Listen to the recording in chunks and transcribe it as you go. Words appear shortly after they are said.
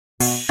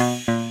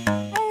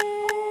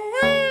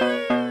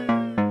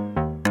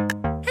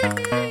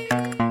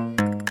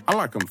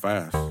like them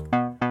fast.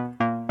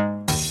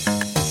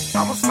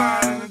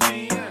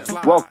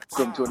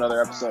 Welcome to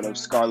another episode of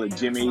Scarlet,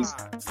 Jimmies.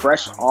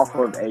 Fresh off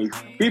of a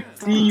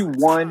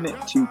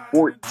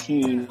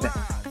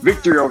 51-14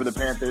 victory over the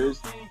Panthers.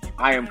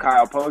 I am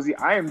Kyle Posey.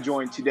 I am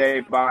joined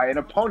today by an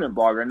opponent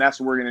blogger, and that's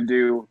what we're going to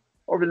do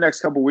over the next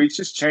couple weeks.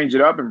 Just change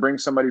it up and bring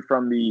somebody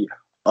from the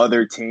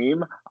other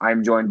team.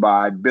 I'm joined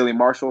by Billy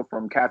Marshall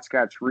from Cat's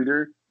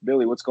Reader.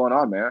 Billy, what's going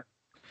on, man?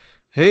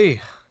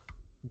 Hey,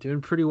 doing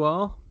pretty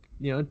well.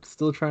 You know,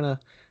 still trying to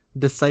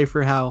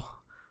decipher how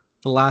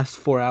the last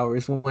 4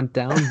 hours went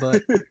down,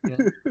 but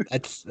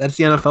that's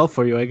the NFL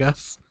for you, I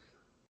guess.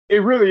 It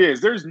really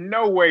is. There's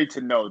no way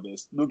to know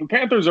this. The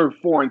Panthers are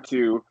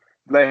 4-2.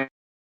 They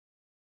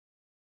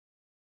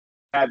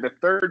had the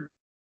third.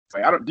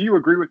 Do you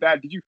agree with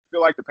that? Did you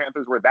feel like the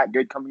Panthers were that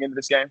good coming into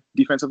this game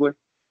defensively?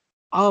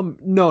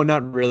 No,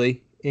 not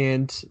really.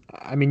 And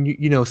I mean,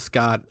 you know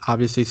Scott,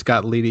 obviously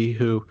Scott Leedy,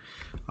 who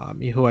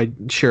I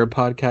share a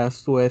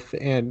podcast with,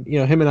 and you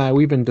know him and I,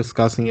 we've been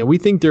discussing it. We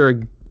think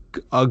they're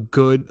a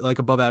good, like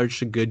above average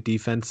to good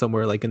defense,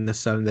 somewhere like in the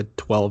 7 to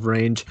 12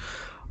 range,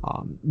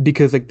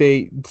 because like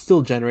they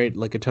still generate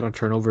like a ton of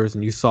turnovers,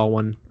 and you saw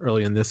one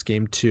early in this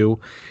game too.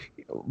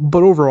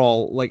 But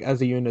overall, like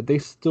as a unit, they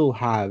still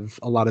have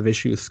a lot of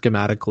issues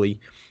schematically.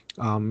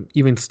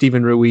 Even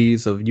Steven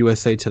Ruiz of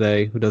USA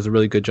Today, who does a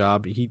really good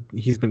job,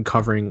 he's been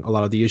covering a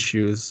lot of the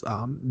issues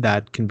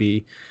that can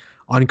be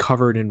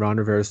uncovered in Ron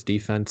Rivera's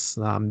defense.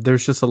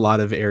 There's just a lot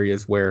of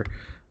areas where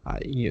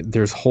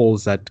there's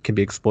holes that can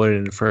be exploited,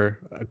 and for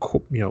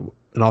an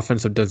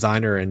offensive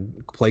designer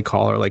and play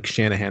caller like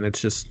Shanahan, it's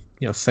just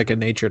second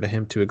nature to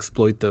him to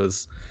exploit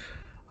those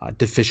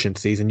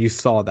deficiencies, and you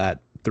saw that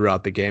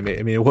throughout the game.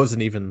 I mean, it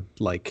wasn't even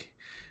like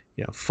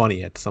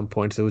funny at some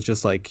points. It was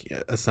just like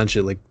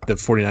essentially like the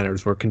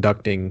 49ers were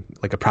conducting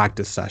like a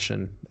practice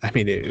session. I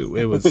mean,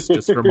 it was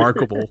just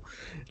remarkable,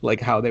 like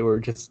how they were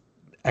just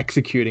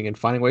executing and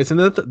finding ways. And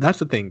that's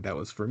the thing that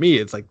was for me.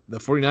 It's like the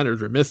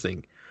 49ers were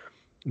missing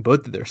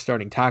both of their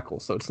starting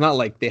tackles. So it's not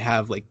like they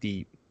have like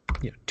the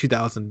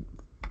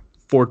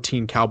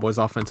 2014 Cowboys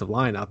offensive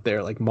line out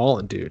there like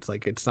mauling dudes.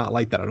 Like it's not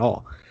like that at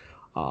all.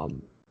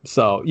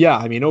 So yeah,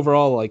 I mean,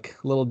 overall, like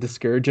a little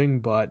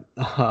discouraging, but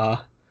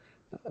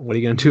what are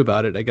you going to do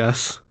about it, I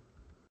guess?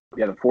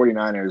 Yeah, the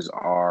 49ers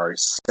are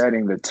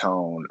setting the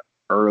tone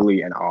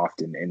early and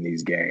often in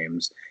these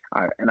games.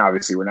 And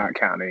obviously we're not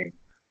counting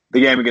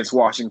the game against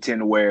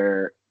Washington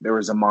where there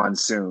was a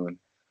monsoon.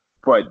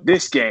 But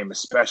this game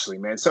especially,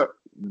 man. So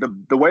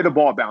the way the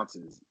ball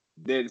bounces,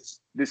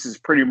 this is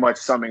pretty much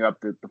summing up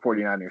the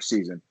 49ers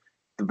season.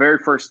 The very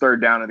first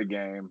third down of the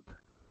game,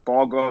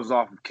 ball goes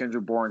off of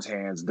Kendrick Bourne's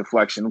hands,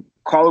 deflection,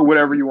 call it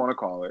whatever you want to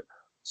call it,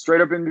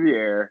 straight up into the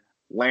air,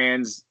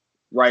 lands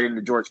right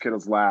into George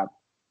Kittle's lap.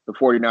 The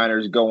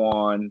 49ers go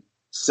on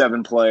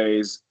 7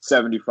 plays,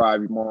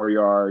 75 more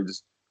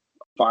yards,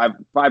 5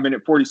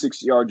 minute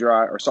 46-yard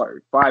drive,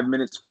 5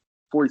 minutes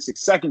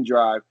 46-second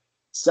drive,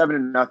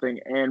 7-0,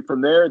 and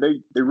from there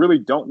they really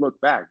don't look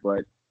back.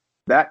 But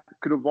that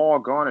could have all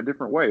gone a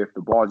different way if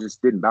the ball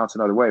just didn't bounce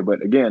another way.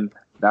 But again,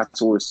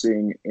 that's what we're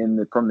seeing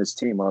from this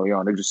team early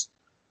on.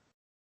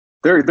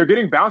 They're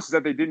getting bounces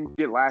that they didn't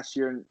get last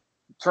year. And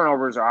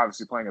turnovers are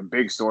obviously playing a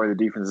big story. The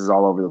defense is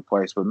all over the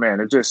place. But, man,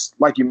 they're just,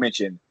 like you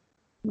mentioned,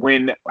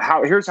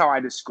 here's how I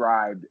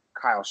described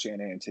Kyle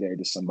Shanahan today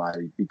to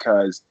somebody,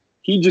 because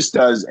he just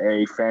does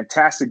a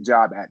fantastic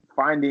job at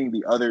finding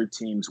the other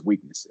team's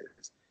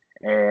weaknesses.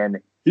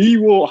 And he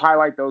will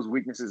highlight those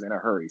weaknesses in a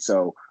hurry.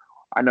 So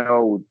I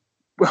know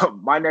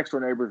my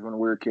next-door neighbors when we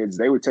were kids,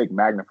 they would take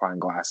magnifying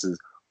glasses,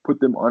 put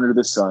them under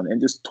the sun, and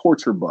just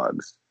torture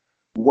bugs.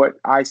 What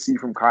I see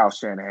from Kyle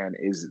Shanahan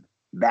is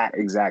that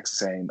exact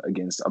same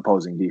against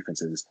opposing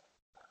defenses.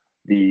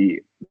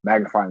 The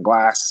magnifying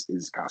glass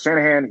is Kyle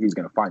Shanahan. He's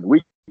going to find the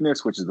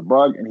weakness, which is the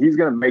bug, and he's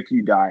going to make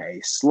you die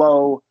a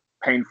slow,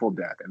 painful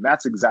death. And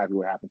that's exactly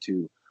what happened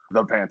to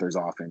the Panthers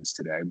offense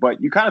today.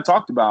 But you kind of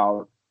talked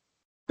about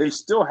they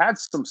still had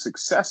some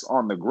success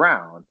on the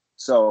ground.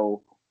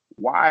 So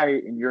why,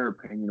 in your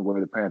opinion,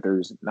 were the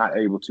Panthers not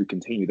able to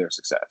continue their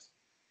success?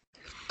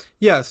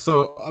 Yeah,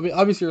 so I mean,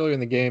 obviously earlier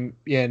in the game,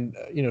 and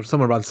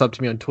someone brought this up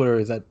to me on Twitter,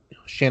 is that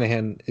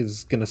Shanahan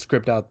is going to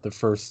script out the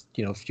first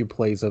few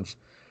plays of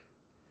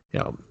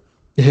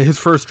his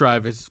first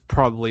drive is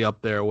probably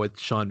up there with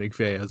Sean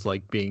McVay as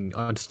like being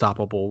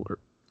unstoppable,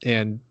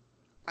 and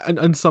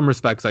in some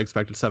respects I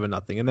expected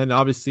 7-0, and then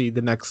obviously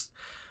the next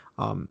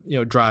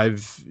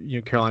drive,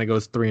 Carolina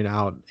goes 3 and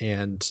out,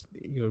 and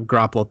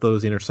Garoppolo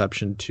throws the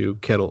interception to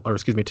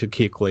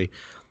Kuechly.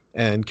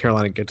 And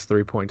Carolina gets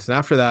 3 points. And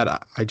after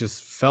that, I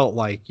just felt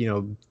like,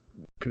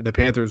 the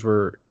Panthers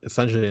were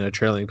essentially in a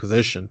trailing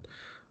position.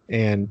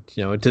 And,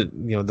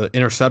 the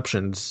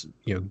interceptions,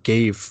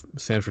 gave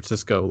San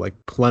Francisco like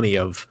plenty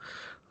of,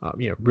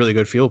 really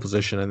good field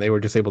position. And they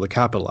were just able to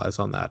capitalize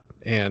on that.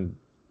 And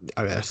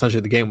I mean, essentially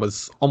the game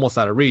was almost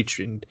out of reach.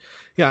 And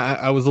yeah,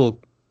 I was a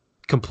little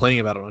complaining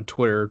about it on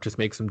Twitter, just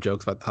make some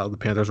jokes about how the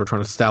Panthers were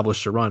trying to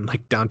establish a run,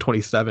 like down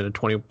 27 and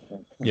 20,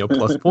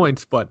 plus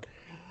points. But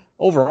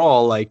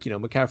overall, like,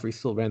 McCaffrey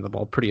still ran the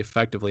ball pretty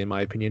effectively, in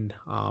my opinion.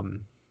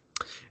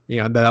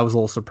 That was a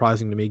little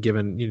surprising to me,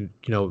 given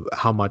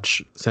how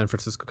much San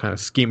Francisco kind of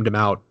schemed him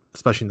out,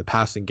 especially in the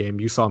passing game.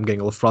 You saw him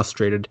getting a little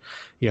frustrated,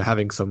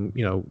 having some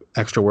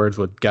extra words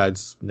with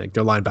guys like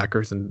their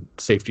linebackers and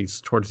safeties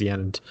towards the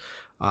end.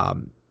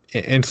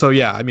 And so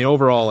yeah, I mean,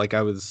 overall, like,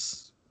 I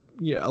was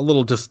a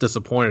little just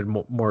disappointed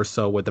more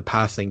so with the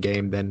passing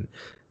game than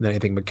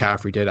anything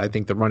McCaffrey did. I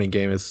think the running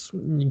game is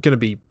going to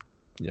be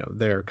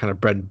their kind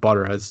of bread and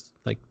butter as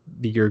like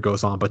the year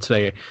goes on. But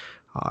today,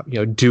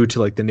 due to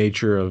like the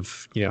nature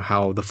of,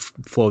 how the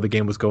flow of the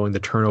game was going, the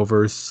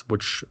turnovers,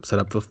 which set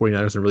up the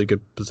 49ers in a really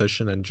good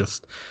position, and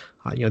just,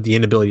 the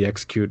inability to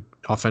execute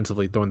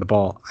offensively throwing the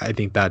ball, I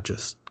think that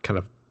just kind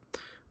of,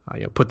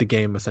 put the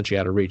game essentially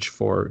out of reach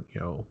for,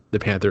 the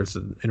Panthers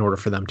in order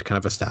for them to kind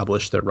of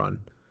establish their run.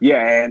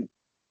 Yeah, and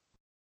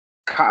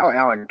Kyle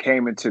Allen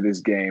came into this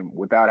game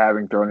without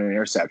having thrown an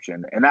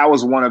interception. And that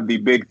was one of the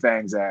big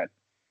things that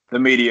the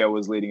media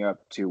was leading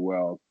up to.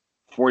 Well,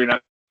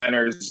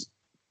 49ers,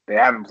 they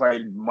haven't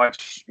played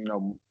much,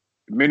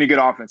 many good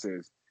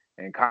offenses.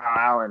 And Kyle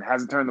Allen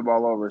hasn't turned the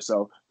ball over.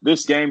 So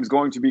this game is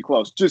going to be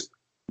close.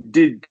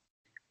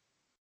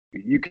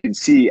 You can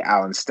see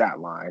Allen's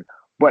stat line.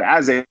 But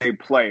as a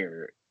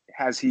player,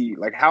 has he,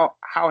 like, how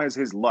has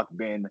his luck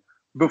been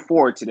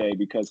before today?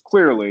 Because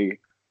clearly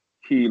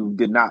he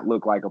did not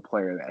look like a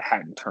player that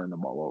hadn't turned the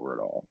ball over at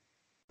all.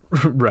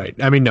 Right.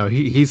 I mean, no,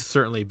 he's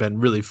certainly been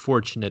really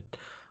fortunate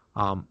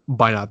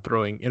by not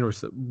throwing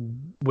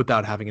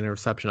without having an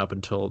interception up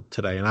until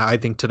today. And I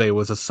think today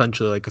was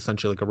essentially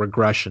like a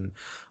regression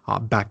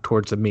back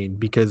towards the mean,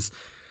 because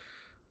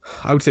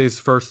I would say his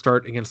first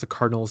start against the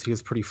Cardinals, he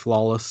was pretty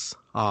flawless.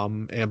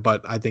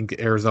 But I think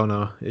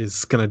Arizona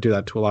is going to do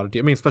that to a lot of.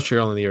 Especially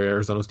early in the year,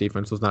 Arizona's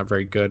defense was not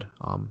very good.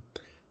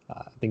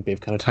 I think they've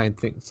kind of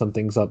tightened some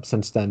things up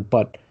since then.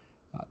 But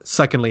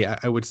secondly,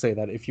 I would say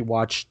that if you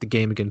watch the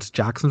game against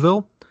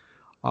Jacksonville,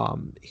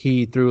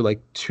 he threw like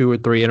 2 or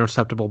 3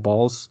 interceptable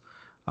balls.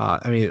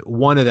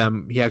 One of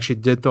them, he actually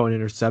did throw an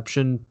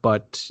interception,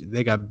 but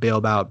they got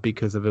bailed out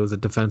because it was a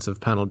defensive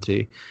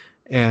penalty.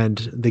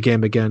 And the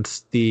game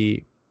against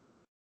the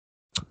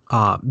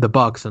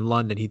Bucks in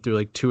London, he threw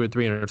like 2 or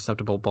 3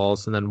 interceptable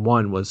balls, and then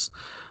one was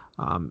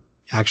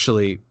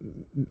actually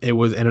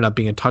ended up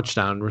being a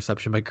touchdown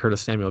reception by Curtis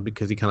Samuel,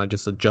 because he kind of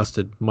just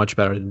adjusted much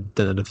better than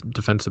the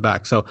defensive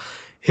back. So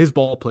his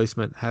ball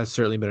placement has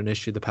certainly been an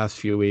issue the past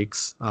few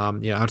weeks.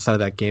 Outside of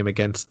that game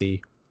against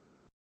the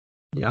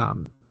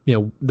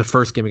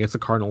first game against the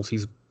Cardinals,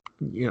 he's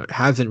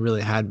hasn't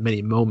really had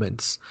many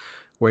moments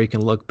where he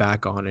can look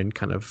back on and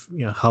kind of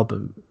help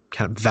him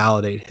kind of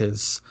validate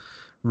his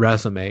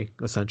resume,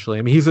 essentially.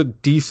 I mean, he's a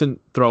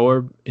decent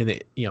thrower in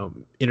the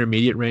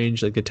intermediate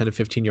range, like the 10 to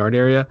 15 yard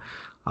area,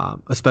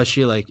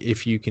 especially like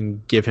if you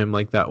can give him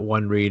like that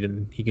one read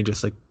and he can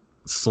just like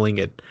sling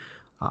it.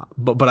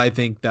 But I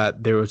think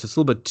that there was just a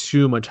little bit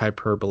too much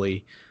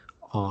hyperbole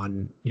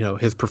on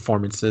his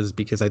performances,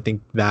 because I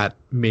think that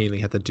mainly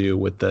had to do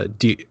with the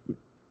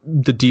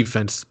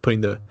defense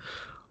putting the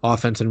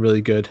offense in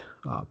really good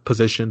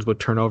positions with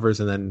turnovers,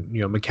 and then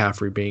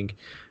McCaffrey being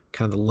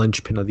kind of the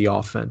linchpin of the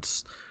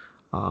offense.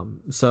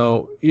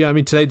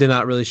 Today did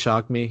not really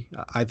shock me.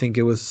 I think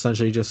it was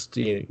essentially just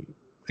a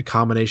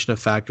combination of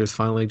factors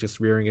finally just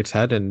rearing its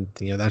head, and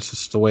that's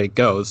just the way it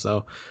goes.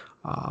 So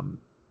I'm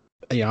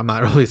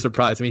not really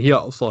surprised. I mean, he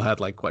also had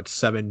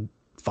 7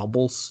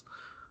 fumbles.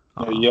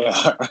 Coming in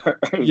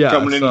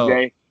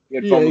today, he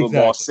had fumbled the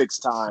ball 6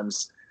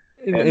 times,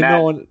 and that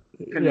no one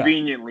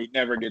conveniently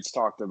never gets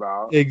talked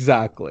about.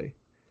 Exactly.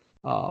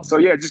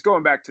 Just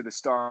going back to the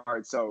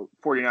start. So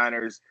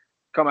 49ers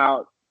come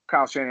out.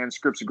 Kyle Shanahan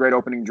scripts a great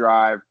opening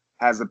drive,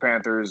 has the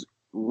Panthers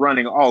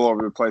running all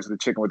over the place with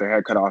the chicken with their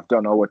head cut off,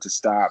 don't know what to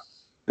stop.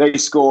 They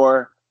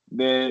score.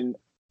 Then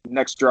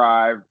next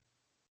drive,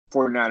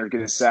 49ers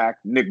get a sack.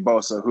 Nick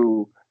Bosa,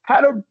 who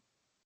had a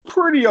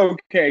pretty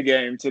okay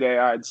game today,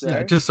 I'd say.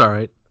 Yeah, just all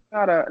right.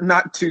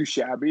 Not too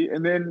shabby.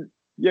 And then,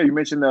 you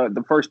mentioned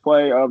the first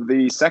play of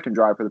the second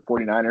drive for the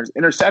 49ers,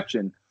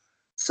 interception.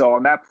 So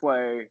on that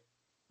play,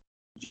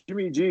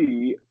 Jimmy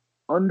G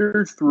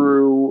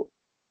underthrew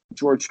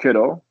George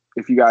Kittle.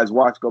 If you guys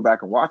go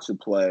back and watch the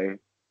play,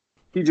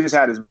 he just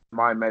had his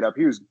mind made up.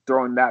 He was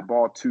throwing that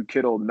ball to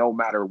Kittle no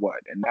matter what.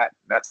 And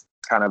that's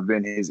kind of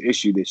been his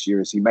issue this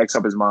year, is he makes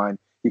up his mind.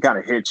 He kind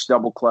of hitched,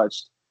 double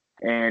clutched,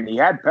 and he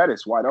had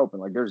Pettis wide open.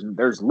 Like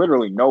there's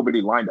literally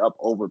nobody lined up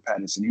over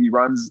Pettis, and he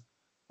runs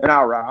an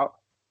out route.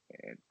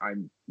 And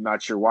I'm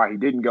not sure why he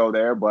didn't go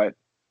there, but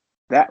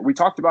that we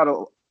talked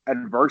about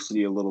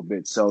adversity a little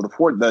bit. So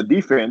the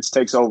defense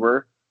takes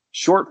over,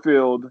 short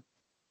field.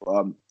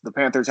 The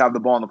Panthers have the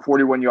ball on the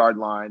 41-yard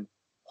line,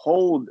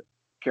 hold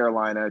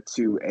Carolina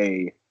to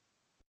a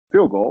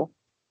field goal.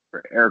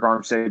 Eric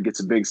Armstead gets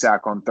a big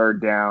sack on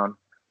third down.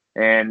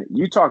 And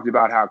you talked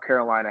about how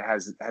Carolina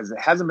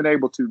hasn't been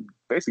able to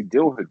basically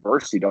deal with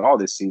adversity at all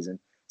this season.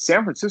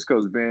 San Francisco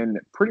has been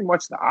pretty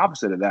much the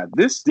opposite of that.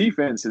 This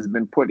defense has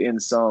been put in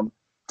some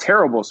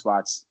terrible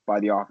spots by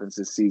the offense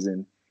this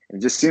season.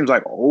 And it just seems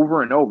like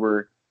over and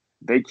over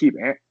they keep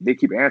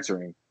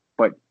answering.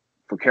 But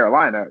for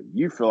Carolina,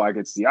 you feel like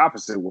it's the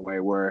opposite way,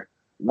 where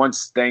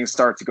once things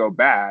start to go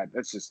bad,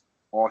 that's just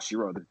all she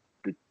wrote.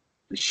 The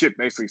ship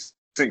basically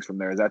sinks from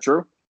there. Is that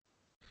true?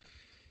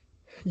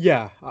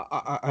 Yeah,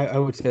 I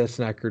would say that's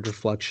an accurate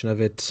reflection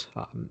of it.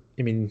 I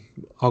mean,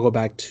 I'll go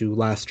back to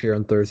last year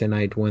on Thursday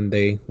night when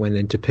they went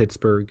into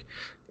Pittsburgh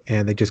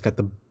and they just got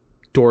the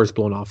doors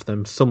blown off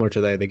them. Similar to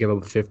that, they gave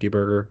up a 50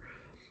 burger,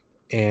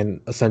 and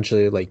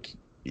essentially, like,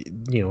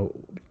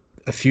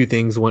 a few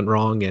things went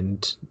wrong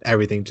and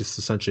everything just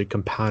essentially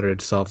compounded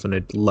itself, and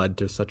it led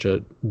to such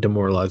a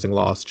demoralizing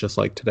loss, just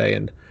like today.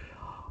 And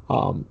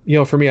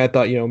for me, I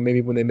thought,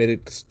 maybe when they made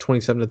it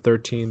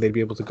 27-13, they'd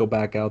be able to go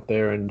back out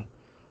there and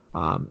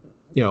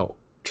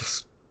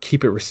just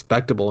keep it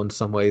respectable in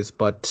some ways,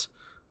 but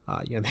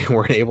they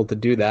weren't able to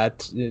do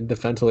that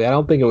defensively. I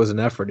don't think it was an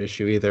effort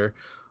issue either.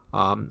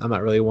 I'm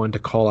not really one to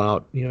call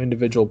out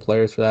individual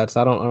players for that,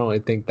 so I don't really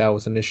think that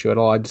was an issue at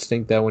all. I just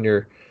think that when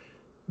you're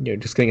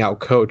just getting out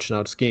coached and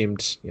out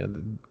schemed,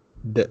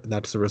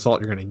 that's the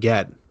result you're going to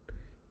get.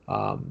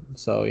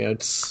 So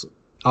it's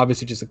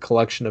obviously just a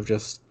collection of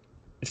just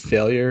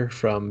failure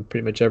from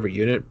pretty much every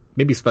unit.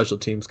 Maybe special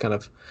teams kind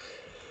of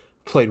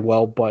played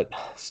well, but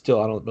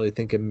still, I don't really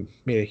think it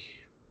made a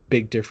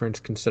big difference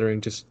considering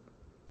just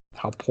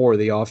how poor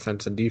the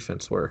offense and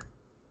defense were.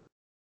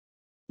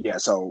 Yeah,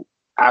 so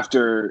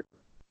after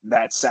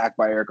that sack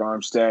by Eric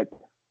Armstead,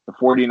 the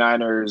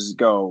 49ers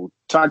go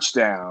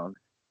touchdown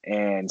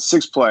and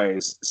 6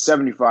 plays,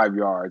 75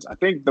 yards. I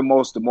think the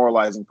most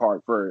demoralizing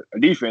part for a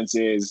defense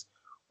is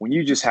when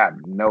you just have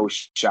no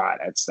shot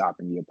at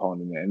stopping the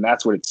opponent. And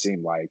that's what it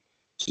seemed like.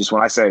 Just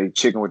when I say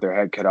chicken with their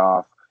head cut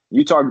off,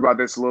 you talked about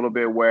this a little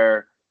bit,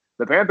 where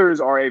the Panthers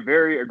are a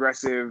very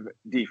aggressive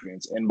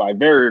defense. And by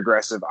very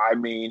aggressive, I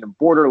mean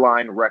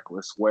borderline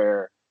reckless,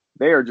 where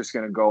they are just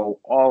going to go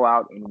all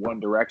out in one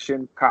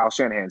direction. Kyle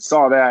Shanahan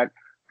saw that.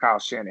 Kyle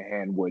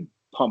Shanahan would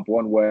pump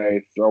one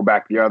way, throw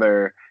back the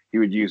other. He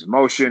would use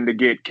motion to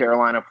get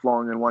Carolina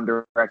flowing in one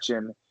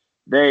direction.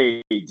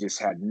 They just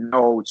had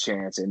no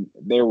chance, and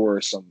there were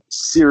some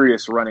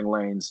serious running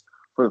lanes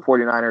for the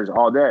 49ers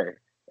all day.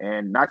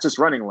 And not just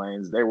running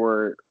lanes, they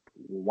were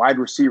wide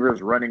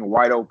receivers running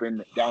wide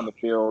open down the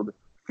field,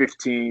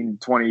 15,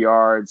 20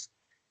 yards.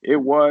 It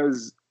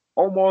was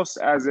almost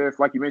as if,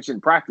 like you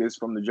mentioned, practice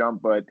from the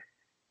jump, but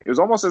it was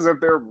almost as if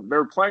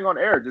they're playing on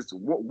air. Just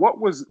what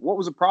was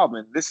the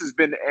problem? And this has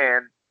been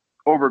an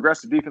over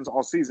aggressive defense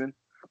all season.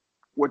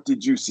 What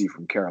did you see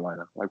from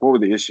Carolina? Like, what were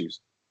the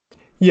issues?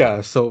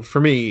 Yeah, so for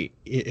me,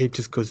 it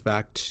just goes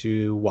back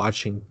to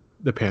watching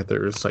the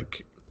Panthers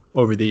like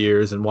over the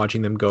years and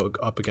watching them go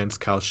up against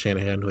Kyle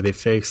Shanahan, who they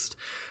faced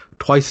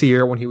twice a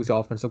year when he was the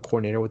offensive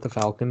coordinator with the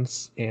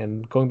Falcons,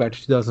 and going back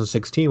to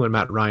 2016 when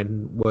Matt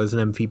Ryan was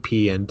an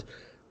MVP and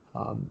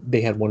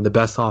they had one of the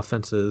best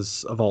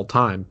offenses of all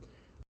time.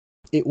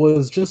 It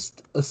was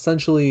just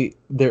essentially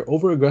their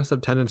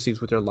over-aggressive tendencies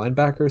with their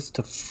linebackers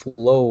to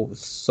flow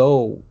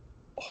so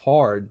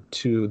hard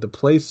to the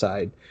play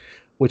side,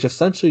 which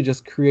essentially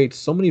just creates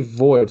so many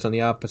voids on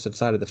the opposite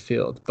side of the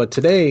field. But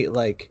today,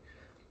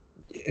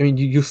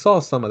 you saw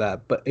some of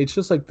that, but it's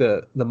just like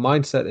the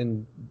mindset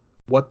and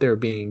what they're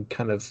being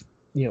kind of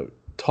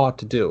taught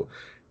to do,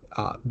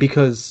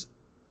 because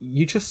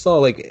you just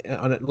saw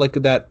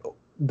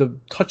the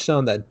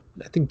touchdown that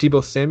I think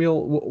Deebo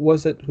Samuel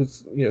was it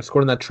who's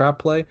scored in that trap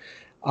play.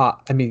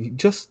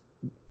 Just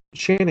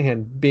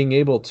Shanahan being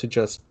able to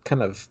just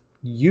kind of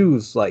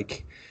use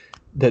like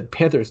the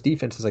Panthers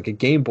defense as like a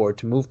game board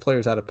to move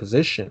players out of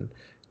position.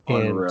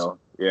 Unreal.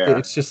 And yeah,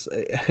 it's just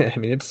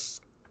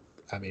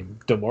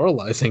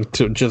demoralizing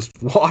to just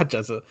watch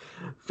as a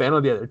fan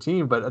of the other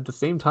team, but at the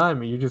same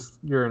time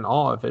you're in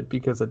awe of it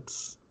because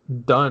it's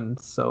done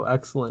so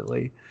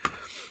excellently.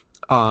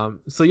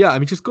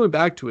 Just going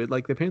back to it,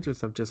 like the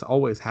Panthers have just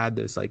always had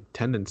this like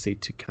tendency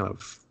to kind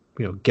of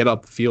get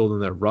up the field in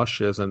their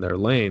rushes and their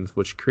lanes,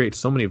 which creates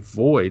so many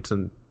voids,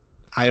 and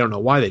I don't know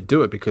why they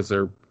do it because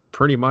they're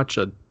pretty much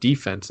a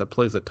defense that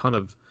plays a ton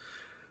of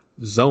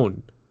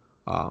zone.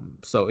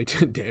 So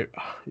it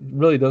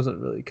really doesn't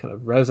really kind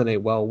of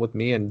resonate well with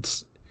me.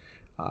 And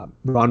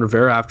Ron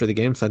Rivera after the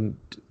game said,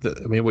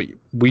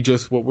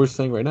 what we're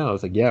saying right now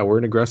is like, yeah, we're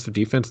an aggressive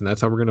defense and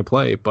that's how we're going to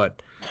play.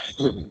 But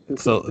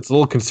so it's a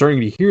little concerning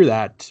to hear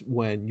that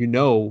when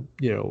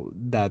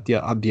that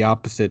the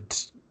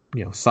opposite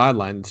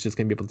sideline is just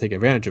going to be able to take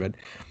advantage of it.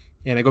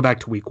 And I go back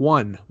to week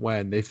 1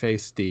 when they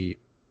faced the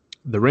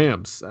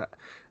Rams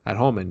at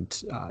home,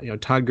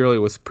 and Todd Gurley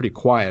was pretty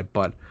quiet,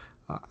 but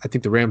I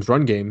think the Rams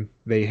run game,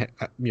 they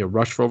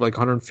rushed for over like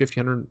 150,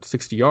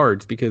 160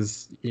 yards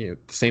because the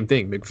same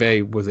thing.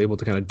 McVay was able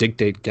to kind of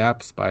dictate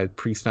gaps by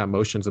pre-snap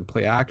motions and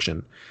play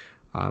action,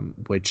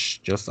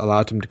 which just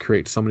allowed him to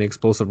create so many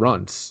explosive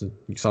runs.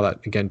 You saw that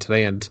again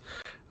today, and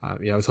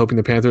I was hoping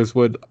the Panthers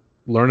would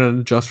learn and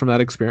adjust from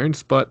that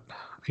experience, but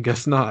I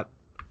guess not.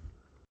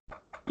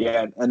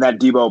 Yeah, and that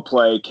Deebo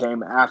play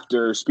came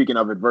after, speaking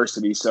of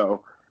adversity,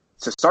 so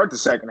to start the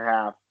second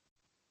half,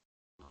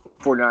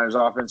 49ers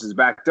offense is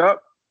backed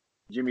up.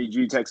 Jimmy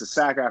G takes a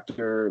sack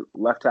after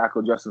left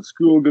tackle Justin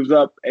Skule gives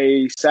up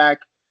a sack.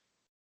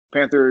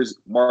 Panthers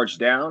march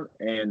down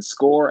and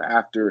score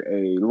after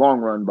a long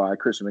run by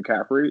Christian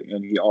McCaffrey,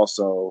 and he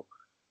also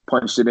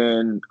punched it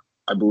in,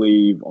 I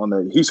believe,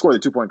 he scored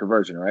the 2-point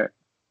conversion, right?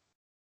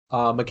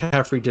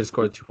 McCaffrey did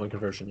score the 2-point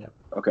conversion, yeah.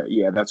 Okay,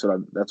 yeah, that's what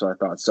I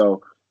thought.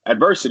 So,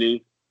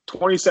 adversity,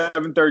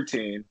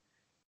 27-13.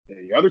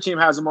 The other team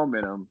has a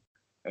momentum,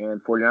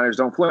 and 49ers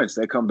don't flinch.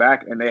 They come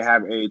back, and they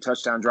have a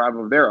touchdown drive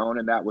of their own,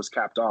 and that was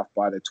capped off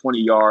by the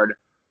 20-yard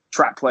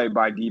trap play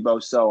by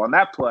Debo. So, on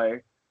that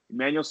play,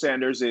 Emmanuel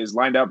Sanders is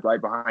lined up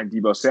right behind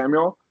Debo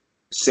Samuel.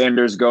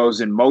 Sanders goes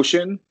in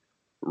motion.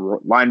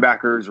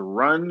 Linebackers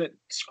run,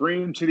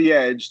 scream to the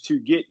edge to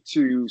get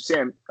to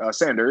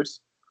Sanders.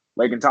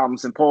 Laken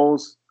Tomlinson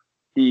pulls.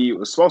 He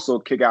was supposed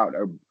to kick out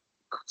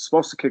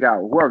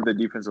whoever the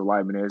defensive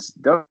lineman is.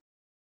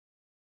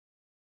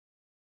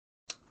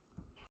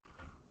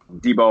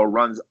 Debo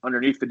runs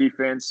underneath the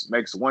defense,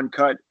 makes one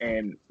cut,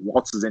 and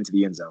waltzes into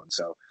the end zone.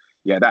 So,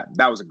 yeah,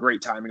 that was a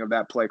great timing of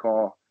that play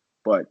call.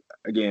 But,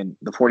 again,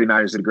 the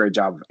 49ers did a great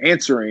job of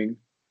answering.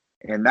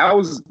 And that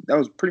was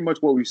pretty much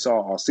what we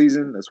saw all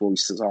season. That's what we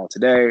saw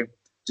today.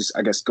 Just,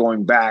 I guess,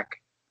 going back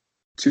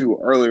to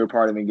earlier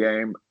part of the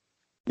game.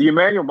 The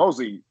Emmanuel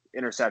Moseley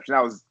interception,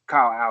 that was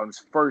Kyle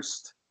Allen's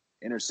first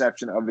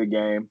interception of the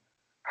game.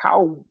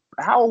 How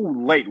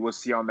late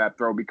was he on that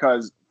throw?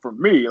 Because for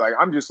me, like,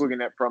 I'm just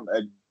looking at from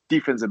a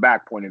defensive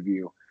back point of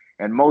view.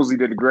 And Moseley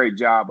did a great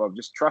job of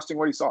just trusting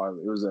what he saw.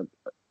 It was a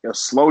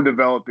slow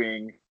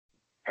developing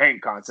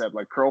hang concept,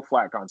 like curl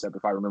flat concept,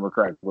 if I remember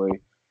correctly.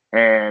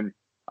 And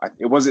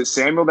was it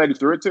Samuel that he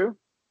threw it to?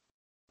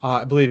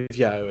 I believe,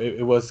 yeah,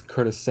 it was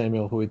Curtis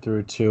Samuel who he threw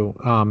it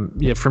to.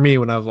 Yeah, for me,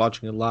 when I was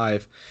watching it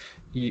live,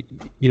 they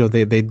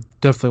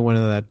definitely went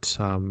into that.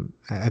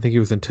 I think he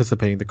was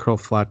anticipating the curl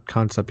flat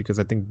concept because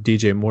I think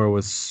DJ Moore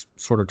was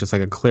sort of just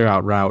like a clear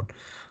out route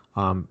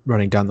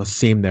running down the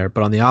seam there.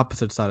 But on the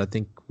opposite side, I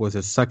think was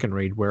his second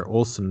read where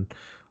Olsen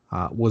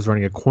was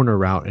running a corner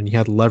route and he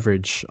had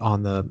leverage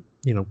on the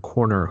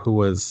corner who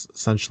was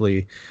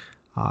essentially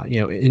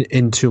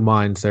in two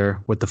minds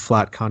there with the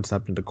flat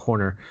concept into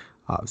corner.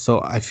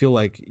 So I feel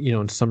like,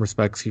 in some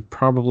respects, he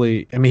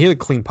probably, he had a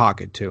clean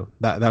pocket too.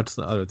 That's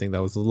the other thing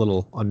that was a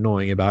little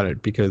annoying about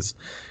it because,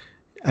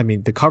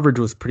 the coverage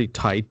was pretty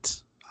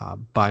tight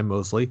by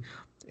Moseley.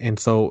 And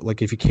so,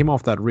 like, if he came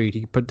off that read,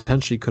 he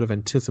potentially could have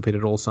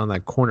anticipated also on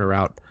that corner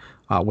route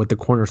with the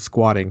corner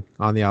squatting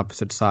on the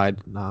opposite side.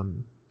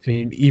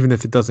 Even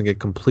if it doesn't get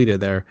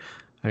completed there,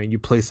 you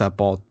place that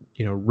ball,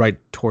 right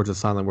towards the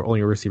sideline where only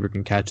a receiver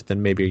can catch it,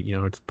 then maybe,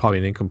 it's probably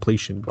an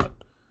incompletion. But,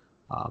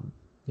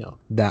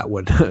 that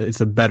would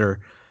it's a better,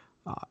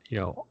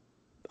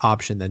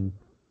 option than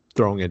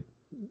throwing it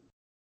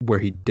where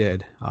he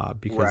did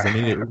because, right.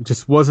 It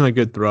just wasn't a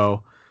good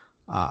throw.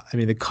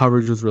 The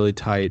coverage was really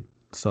tight.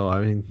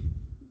 So,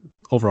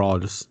 overall,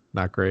 just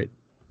not great.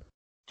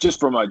 Just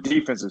from a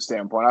defensive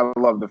standpoint, I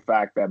love the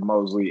fact that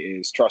Moseley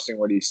is trusting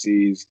what he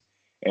sees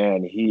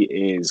and he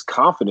is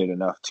confident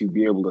enough to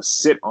be able to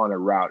sit on a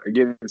route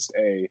against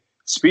a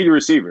speedy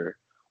receiver.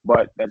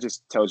 But that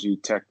just tells you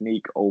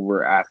technique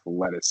over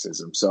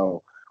athleticism.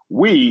 So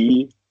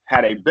we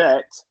had a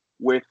bet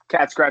with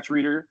Cat Scratch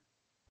Reader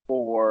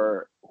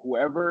for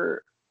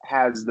whoever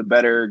has the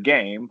better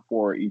game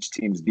for each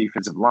team's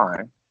defensive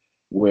line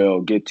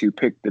will get to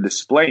pick the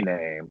display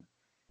name.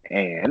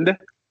 And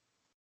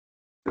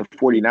the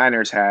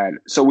 49ers had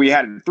 – so we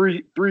had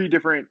three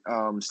different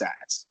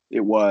stats.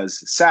 It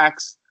was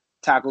sacks,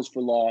 tackles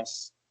for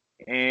loss,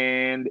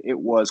 and it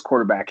was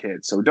quarterback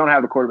hits. So we don't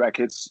have the quarterback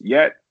hits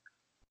yet.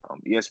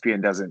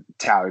 ESPN doesn't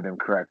tally them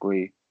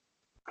correctly.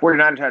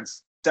 49ers had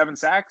 7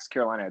 sacks.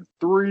 Carolina had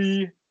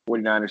 3.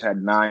 49ers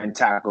had 9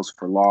 tackles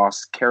for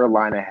loss.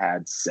 Carolina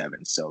had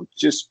 7. So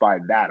just by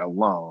that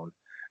alone,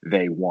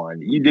 they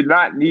won. You did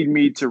not need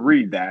me to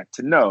read that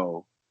to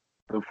know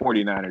the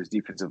 49ers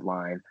defensive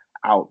line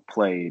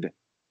outplayed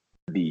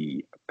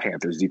the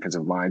Panthers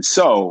defensive line.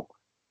 So,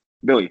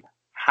 Billy,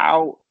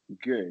 how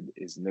good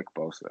is Nick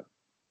Bosa?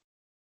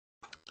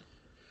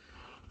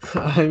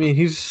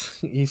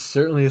 He's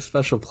certainly a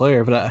special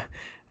player, but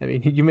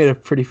you made a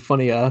pretty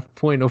funny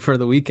point over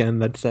the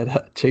weekend that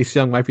said Chase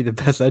Young might be the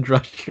best edge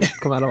rusher to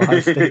come out of Ohio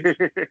State.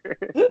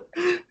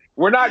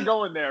 We're not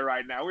going there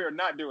right now. We are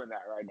not doing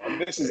that right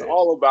now. This is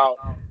all about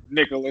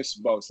Nicholas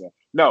Bosa.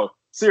 No,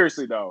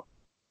 seriously though.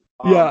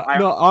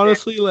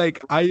 Honestly,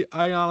 I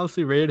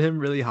honestly rated him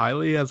really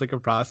highly as like a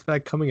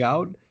prospect coming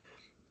out,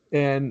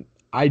 and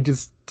I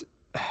don't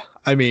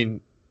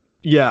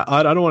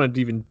want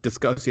to even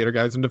discuss the other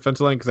guys in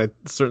defensive line because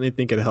I certainly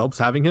think it helps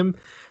having him,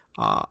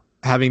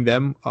 having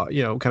them,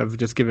 kind of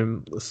just give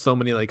him so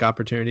many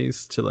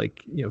opportunities to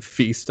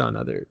feast on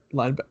other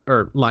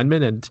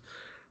linemen and,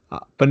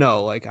 but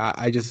no,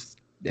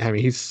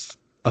 he's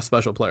a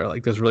special player.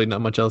 There's really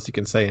not much else you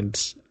can say, and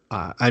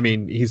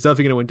he's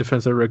definitely going to win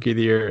Defensive Rookie of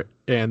the Year,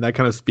 and that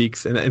kind of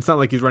speaks. And it's not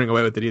like he's running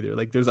away with it either.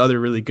 There's other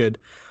really good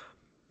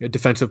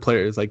defensive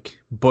players like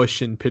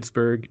Bush in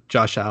Pittsburgh,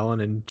 Josh Allen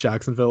in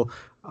Jacksonville,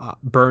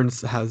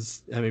 Burns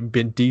has,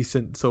 been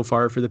decent so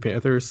far for the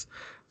Panthers.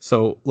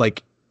 So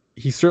like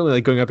he's certainly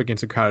like going up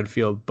against a crowded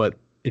field, but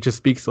it just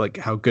speaks to like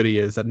how good he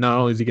is. That not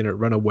only is he going to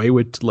run away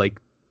with like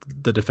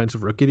the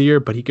defensive rookie of the year,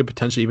 but he could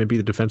potentially even be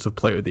the defensive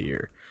player of the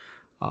year.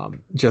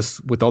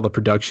 Just with all the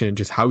production and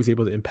just how he's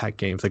able to impact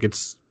games. Like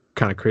it's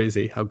kind of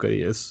crazy how good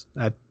he is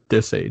at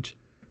this age.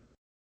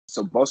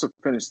 So Bosa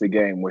finished the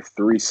game with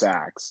 3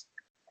 sacks,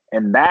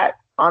 and that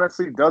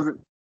honestly doesn't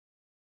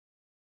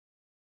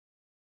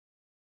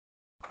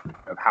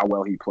of how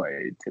well he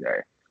played today.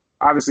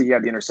 Obviously, he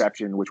had the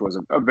interception, which was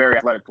a very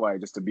athletic play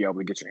just to be able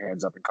to get your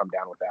hands up and come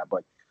down with that.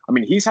 But, I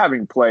mean, he's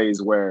having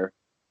plays where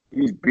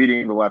he's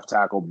beating the left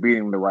tackle,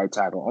 beating the right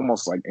tackle,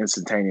 almost like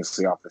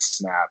instantaneously off the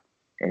snap,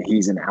 and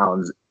he's in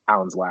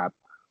Allen's lap.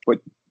 But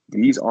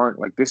these aren't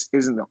like this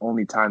isn't the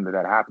only time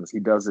that happens. He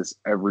does this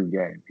every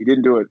game. He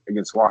didn't do it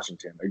against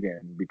Washington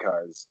again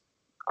because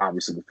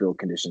obviously the field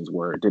conditions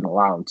didn't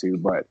allow him to.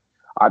 But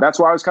that's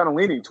why I was kind of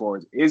leaning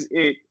towards. Is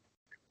it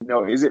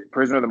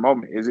prisoner of the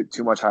moment? Is it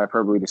too much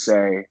hyperbole to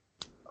say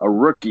a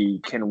rookie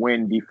can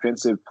win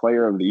defensive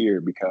player of the year?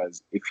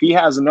 Because if he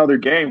has another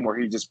game where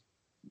he just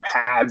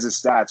pads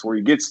his stats, where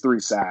he gets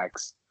 3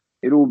 sacks,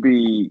 it will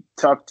be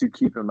tough to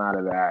keep him out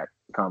of that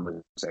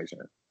conversation.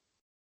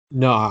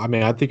 No, I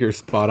mean, I think you're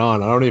spot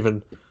on. I don't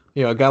even,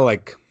 a guy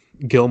like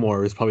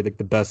Gilmore is probably like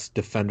the best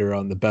defender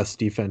on the best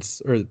defense,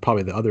 or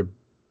probably the other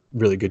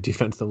really good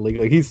defense in the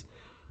league. Like he's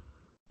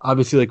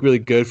obviously like really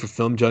good for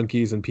film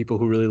junkies and people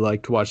who really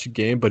like to watch the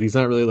game, but he's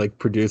not really like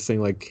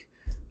producing like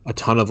a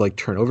ton of like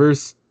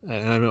turnovers.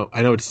 And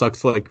I know it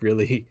sucks to like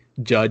really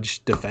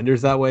judge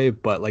defenders that way,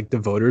 but like the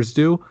voters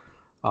do.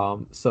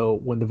 So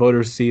when the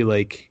voters see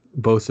like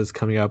Bosa's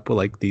coming up with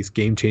like these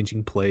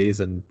game-changing plays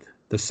and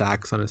the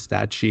sacks on his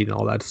stat sheet and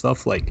all that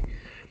stuff, like,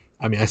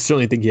 I mean, I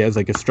certainly think he has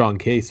like a strong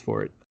case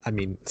for it. I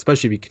mean,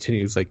 especially if he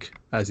continues like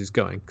as he's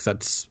going,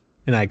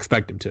 and I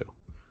expect him to.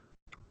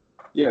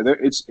 Yeah,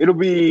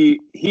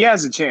 he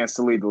has a chance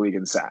to lead the league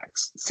in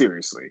sacks,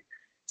 seriously.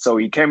 So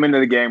he came into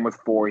the game with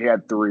 4, he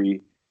had 3.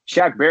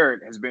 Shaq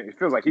Barrett it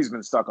feels like he's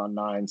been stuck on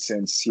 9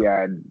 since he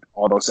had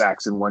all those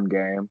sacks in one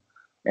game.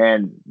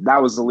 And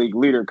that was the league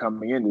leader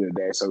coming into the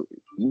day. So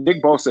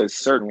Nick Bosa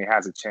certainly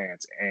has a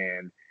chance.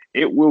 And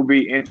it will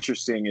be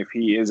interesting if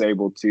he is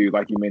able to,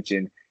 like you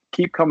mentioned,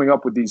 keep coming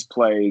up with these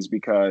plays,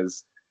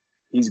 because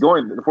the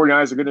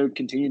 49ers are going to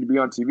continue to be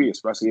on TV,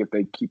 especially if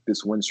they keep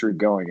this win streak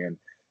going. And,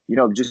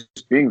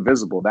 just being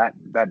visible, that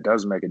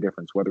does make a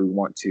difference, whether we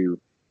want to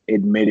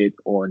admit it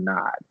or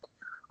not.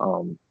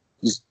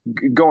 Just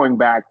going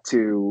back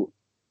to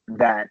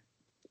that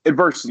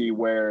adversity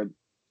where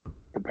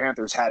the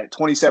Panthers had it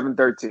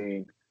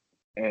 27-13,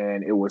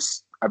 and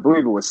I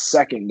believe it was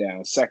second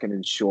down, second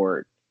and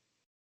short.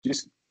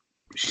 Just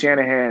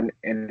Shanahan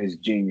and his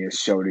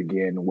genius showed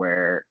again,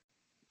 where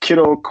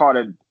Kittle caught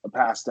a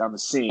pass down the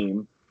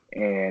seam,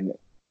 and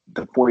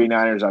the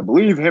 49ers, I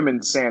believe him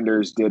and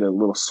Sanders did a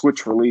little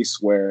switch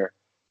release where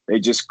they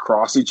just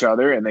cross each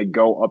other and they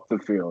go up the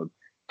field.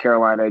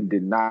 Carolina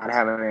did not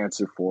have an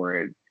answer for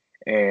it.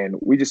 And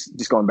we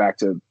just going back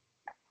to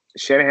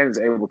Shanahan is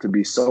able to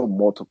be so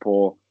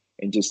multiple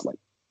and just like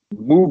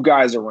move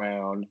guys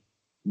around.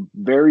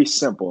 Very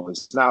simple.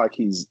 It's not like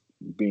he's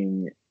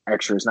being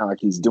extra. It's not like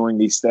he's doing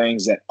these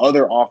things that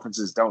other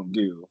offenses don't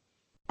do.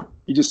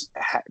 He just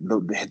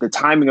the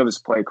timing of his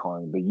play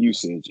calling, the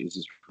usage is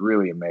just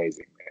really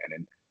amazing, man.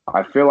 And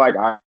I feel like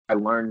I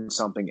learn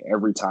something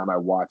every time I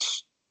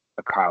watch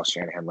a Kyle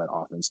Shanahan-led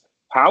offense.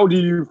 How do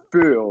you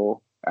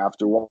feel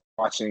after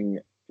watching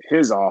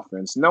his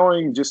offense,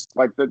 knowing just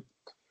like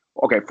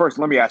okay, first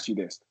let me ask you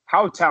this.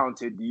 How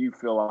talented do you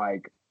feel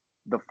like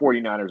the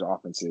 49ers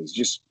offense is,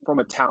 just from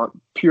a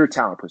pure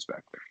talent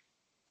perspective?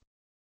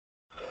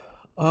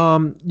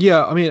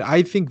 Yeah, I mean,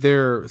 I think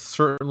they're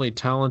certainly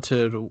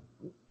talented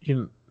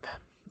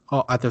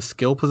at the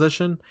skill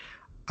position.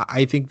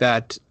 I think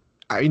that,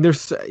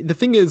 there's the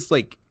thing is,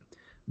 like,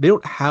 they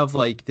don't have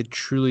like the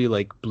truly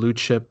like blue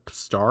chip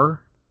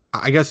star.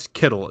 I guess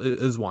Kittle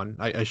is one.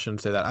 I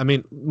shouldn't say that. I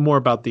mean more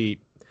about the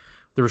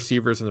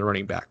receivers and the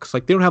running backs.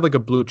 Like, they don't have like a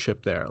blue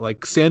chip there.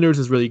 Like, Sanders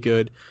is really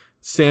good.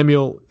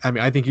 Samuel,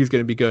 I think he's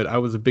going to be good. I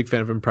was a big fan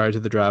of him prior to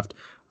the draft.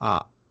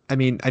 I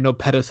know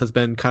Pettis has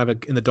been kind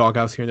of in the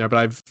doghouse here and there,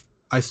 but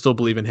I still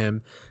believe in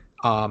him.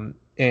 And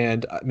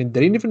they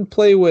didn't even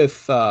play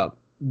with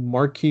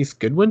Marquise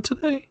Goodwin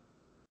today.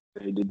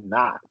 They did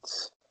not.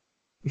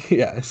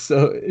 Yeah,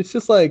 so it's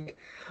just like,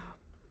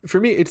 for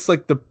me, it's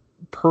like the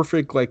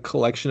perfect like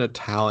collection of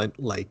talent,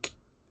 like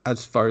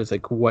as far as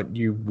like what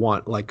you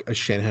want like a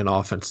Shanahan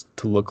offense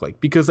to look like.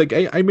 Because like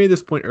I made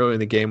this point earlier in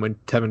the game when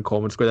Tevin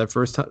Coleman scored that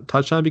first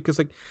touchdown, because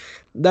like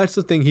that's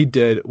the thing he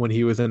did when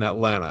he was in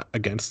Atlanta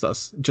against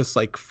us, just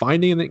like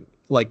finding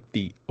like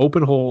the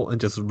open hole and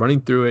just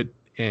running through it,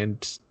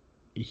 and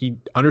he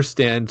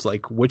understands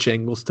like which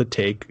angles to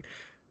take.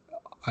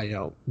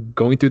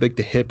 Going through like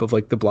the hip of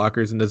like the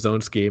blockers in the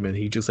zone scheme, and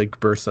he just like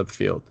bursts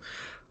upfield.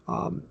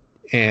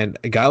 And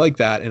a guy like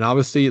that, and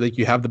obviously like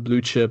you have the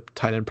blue chip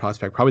tight end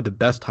prospect, probably the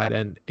best tight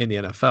end in the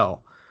NFL,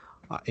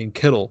 in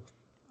Kittle.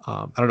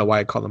 I don't know why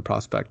I call him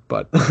prospect,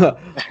 but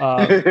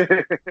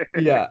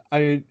yeah, I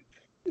mean,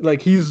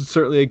 like he's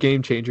certainly a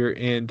game changer,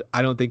 and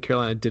I don't think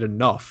Carolina did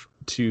enough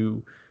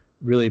to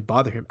really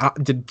bother him. I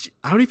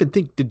don't even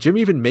think did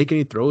Jimmy even make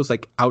any throws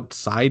like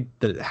outside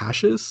the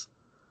hashes?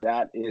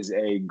 That is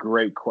a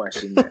great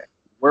question.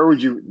 Where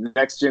would you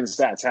Next Gen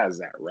Stats has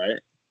that, right?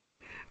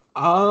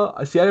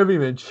 See, I haven't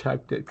even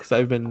checked it because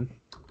I've been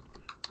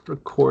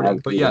recording,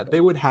 but yeah, That.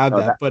 they would have No,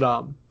 that. But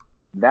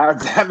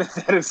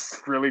that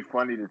is really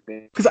funny to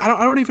think because I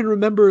don't even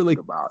remember like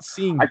about.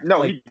 seeing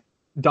He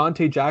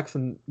Dante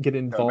Jackson get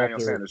involved. Emmanuel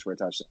Sanders for a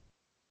touchdown.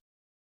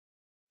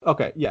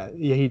 Okay, yeah,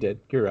 he did.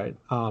 You're right.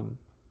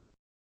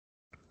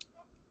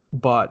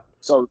 But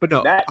no,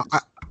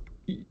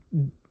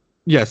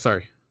 yeah,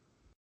 sorry.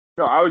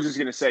 No, I was just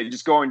gonna say,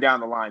 just going down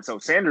the line. So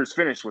Sanders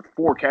finished with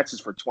 4 catches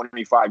for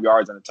 25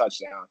 yards and a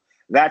touchdown.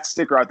 That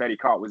stick route that he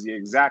caught was the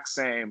exact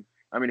same.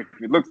 I mean, if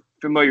it looked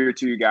familiar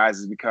to you guys,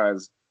 is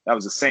because that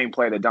was the same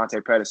play that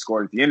Dante Pettis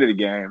scored at the end of the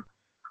game.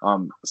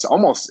 It's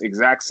almost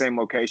exact same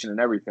location and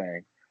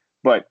everything.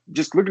 But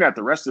just looking at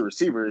the rest of the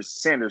receivers,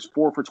 Sanders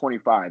 4 for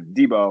 25,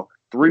 Debo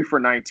 3 for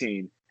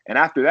 19, and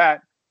after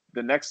that,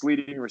 the next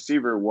leading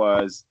receiver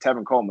was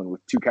Tevin Coleman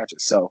with 2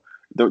 catches. So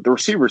the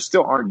receivers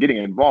still aren't getting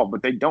involved,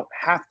 but they don't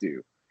have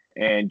to.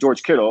 And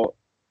George Kittle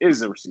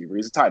is a receiver.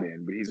 He's a tight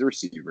end, but he's a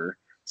receiver.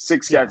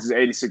 6 catches,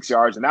 86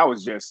 yards, and that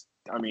was just,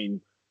 I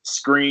mean,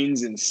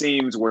 screens and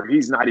seams where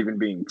he's not even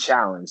being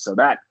challenged. So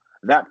that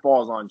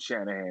falls on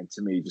Shanahan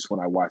to me just when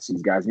I watch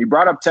these guys. And you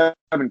brought up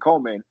Tevin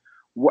Coleman.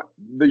 What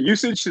the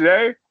usage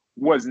today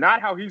was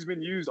not how he's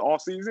been used all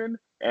season,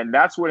 and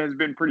that's what has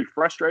been pretty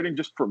frustrating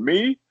just for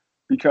me,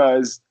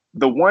 because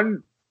the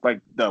one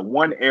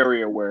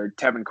area where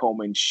Tevin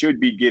Coleman should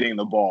be getting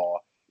the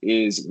ball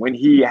is when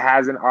he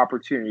has an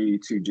opportunity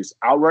to just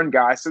outrun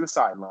guys to the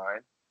sideline,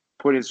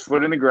 put his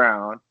foot in the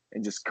ground,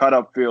 and just cut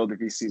upfield if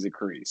he sees a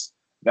crease.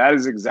 That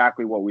is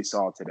exactly what we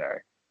saw today.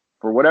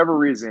 For whatever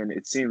reason,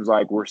 it seems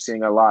like we're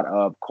seeing a lot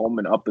of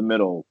Coleman up the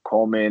middle,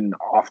 Coleman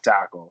off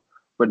tackle,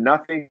 but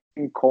nothing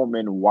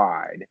Coleman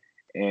wide.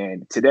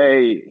 And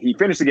today, he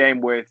finished the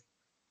game with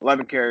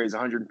 11 carries,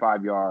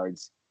 105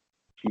 yards.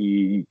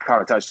 He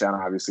caught a touchdown,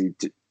 obviously,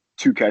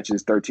 2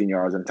 catches, 13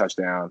 yards, and a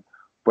touchdown.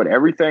 But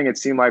everything, it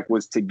seemed like,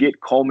 was to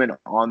get Coleman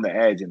on the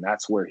edge, and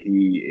that's where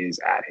he is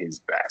at his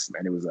best,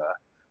 man. It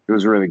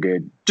was really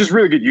good. Just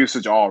really good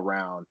usage all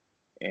around.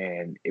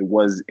 And it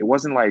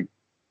wasn't like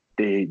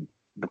the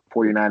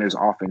 49ers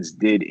offense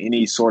did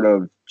any sort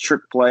of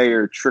trick play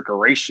or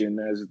trickeration,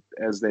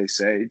 as they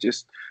say.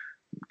 Just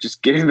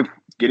getting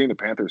the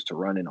Panthers to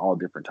run in all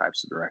different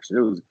types of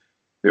directions.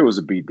 It was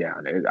a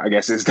beatdown. I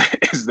guess is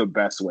the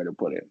best way to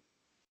put it.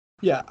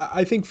 Yeah,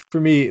 I think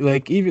for me,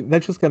 like, even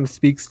that just kind of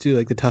speaks to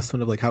like the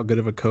testament of like how good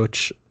of a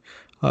coach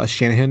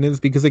Shanahan is,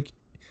 because like,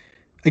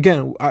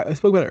 again, I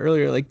spoke about it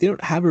earlier, like they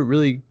don't have a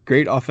really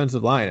great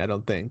offensive line, I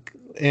don't think.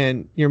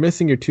 And you're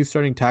missing your 2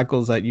 starting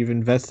tackles that you've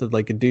invested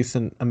like a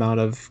decent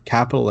amount of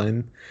capital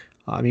in.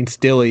 I mean,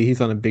 Staley,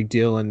 he's on a big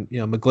deal, and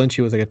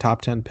McGlinchey was like a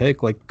top 10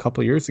 pick like a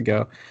couple of years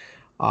ago.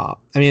 I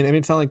mean,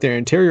 it's not like their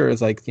interior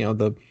is like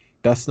the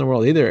best in the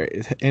world either.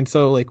 And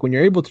so like when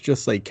you're able to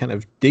just like kind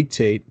of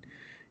dictate,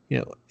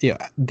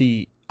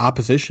 the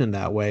opposition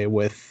that way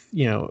with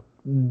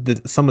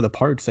some of the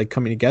parts like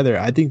coming together,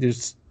 I think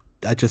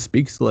that just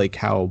speaks to like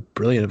how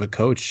brilliant of a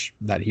coach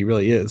that he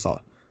really is.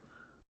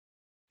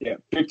 Yeah,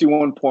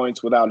 51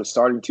 points without a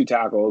starting 2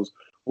 tackles,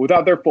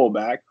 without their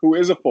fullback, who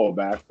is a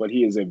fullback, but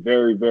he is a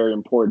very, very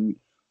important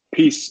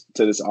piece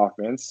to this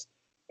offense.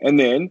 And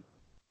then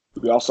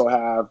we also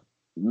have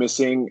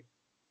missing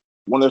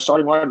one of their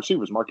starting wide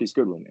receivers, Marquise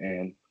Goodwin,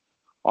 and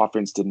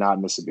offense did not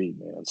miss a beat,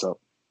 man. So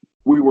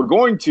we were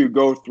going to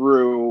go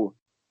through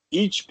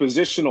each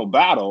positional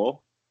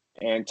battle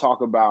and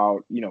talk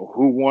about,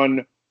 who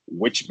won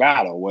which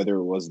battle, whether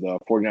it was the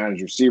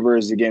 49ers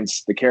receivers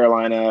against the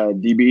Carolina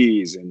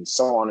DBs and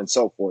so on and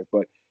so forth.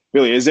 But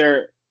Billy,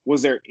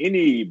 was there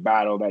any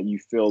battle that you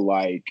feel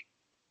like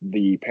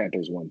the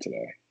Panthers won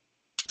today?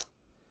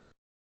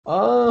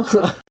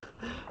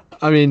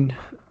 I mean,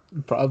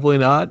 probably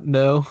not.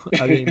 No,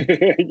 I mean,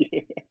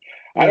 yeah.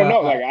 I don't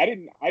know. Like I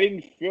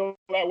didn't feel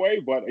that way,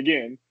 but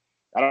again,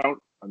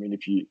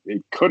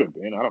 it could have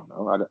been. I don't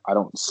know. I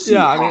don't see.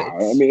 Yeah,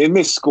 I mean, in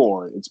this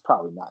score, it's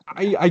probably not.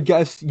 I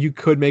guess you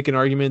could make an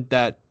argument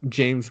that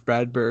James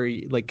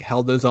Bradbury like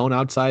held his own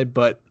outside,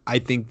 but I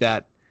think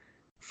that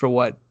for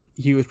what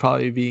he was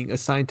probably being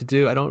assigned to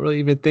do, I don't really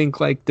even think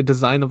like the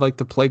design of like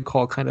the play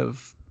call kind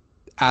of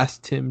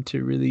asked him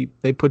to really.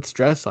 They put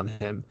stress on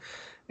him,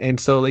 and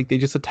so like they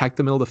just attacked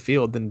the middle of the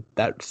field, and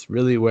that's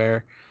really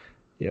where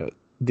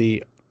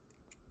the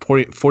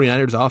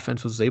 49ers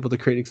offense was able to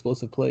create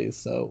explosive plays.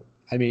 So.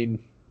 I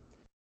mean,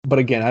 but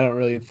again, I don't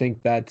really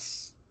think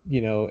that's,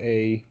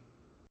 gonna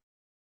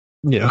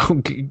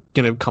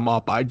come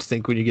up. I just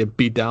think when you get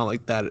beat down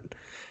like that,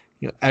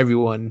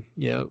 everyone,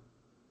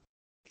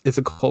 is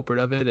a culprit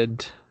of it,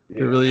 and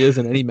there really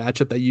isn't any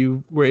matchup that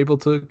you were able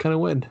to kind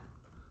of win.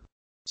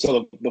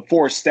 So the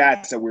 4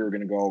 stats that we were going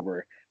to go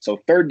over. So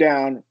 3rd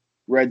down,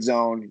 red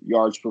zone,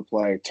 yards per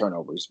play,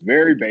 turnovers.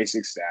 Very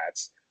basic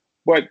stats,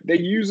 but they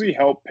usually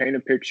help paint a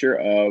picture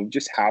of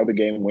just how the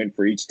game went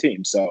for each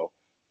team. So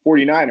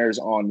 49ers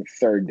on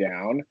third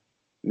down,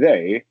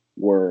 they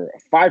were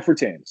 5 for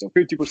 10, so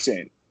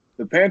 50%.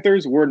 The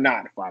Panthers were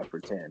not 5 for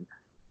 10.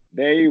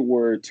 They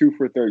were 2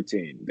 for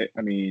 13.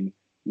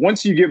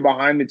 Once you get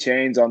behind the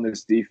chains on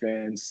this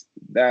defense,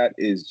 that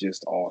is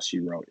just all she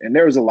wrote. And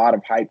there was a lot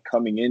of hype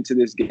coming into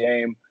this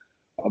game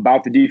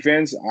about the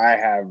defense. I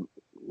have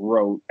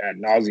wrote ad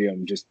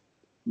nauseum just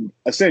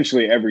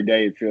essentially every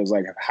day, it feels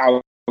like,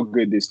 how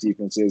good this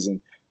defense is. And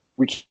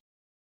we keep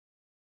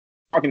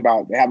talking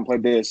about they haven't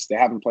played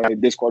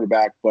this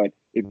quarterback, but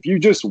if you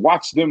just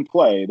watch them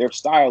play, their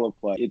style of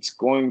play, it's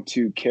going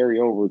to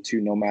carry over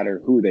to no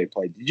matter who they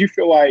play. Did you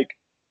feel like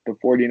the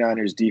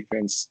 49ers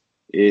defense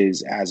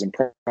is as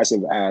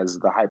impressive as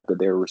the hype that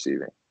they were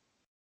receiving?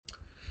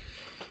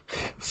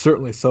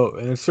 Certainly so.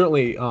 And it's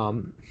certainly,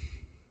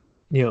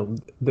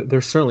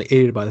 they're certainly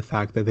aided by the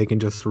fact that they can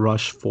just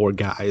rush 4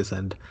 guys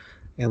and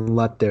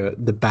let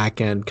the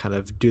back end kind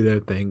of do their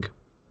thing.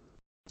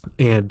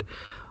 And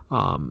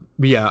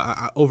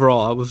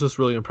overall, I was just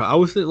really impressed. I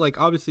was like,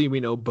 obviously we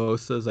know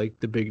Bosa is like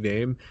the big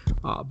name,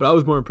 but I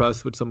was more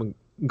impressed with some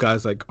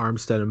guys like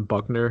Armstead and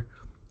Buckner.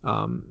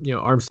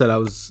 Armstead I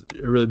was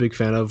a really big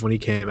fan of when he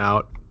came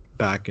out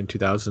back in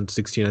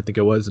 2016, I think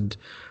it was, and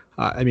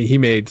he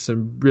made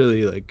some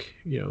really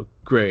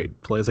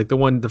great plays. Like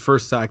the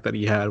first sack that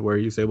he had where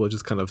he was able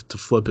just kind of to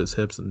flip his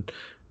hips and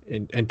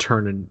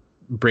turn and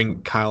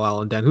bring Kyle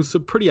Allen down, who's a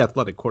pretty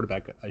athletic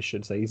quarterback, I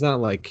should say. He's not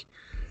like,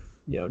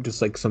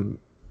 just like some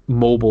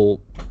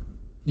mobile,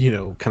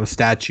 kind of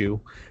statue.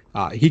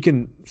 He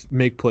can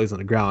make plays on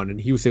the ground, and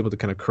he was able to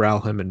kind of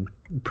corral him and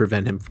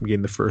prevent him from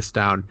getting the first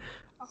down.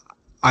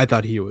 I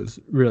thought he was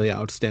really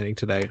outstanding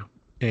today.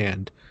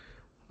 And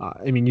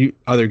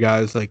other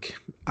guys like,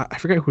 I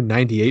forget who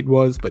 98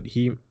 was, but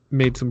he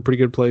made some pretty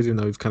good plays, even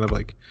though he's kind of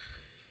like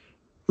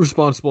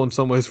responsible in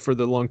some ways for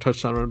the long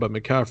touchdown run by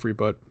McCaffrey.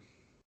 But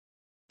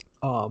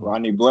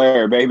Ronnie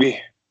Blair,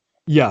 baby.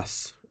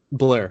 Yes,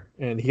 Blair.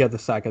 And he had the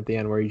sack at the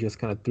end where he just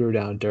kind of threw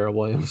down Darrell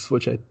Williams,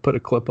 which I put a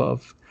clip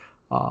of.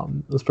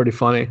 It was pretty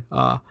funny.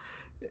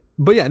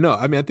 But yeah, no,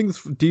 I think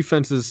this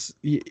defense is,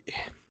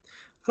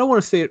 I don't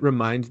want to say it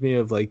reminds me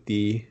of like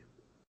the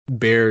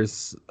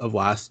Bears of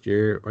last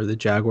year or the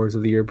Jaguars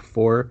of the year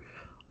before.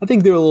 I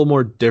think they were a little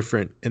more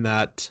different in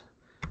that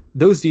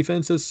those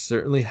defenses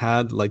certainly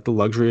had like the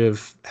luxury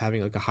of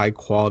having like a high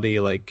quality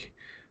like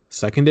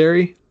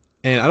secondary.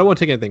 And I don't want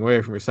to take anything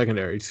away from your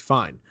secondary. It's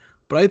fine.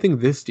 But I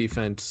think this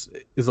defense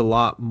is a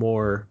lot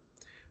more,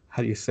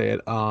 how do you say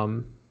it?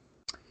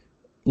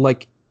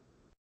 Like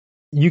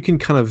you can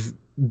kind of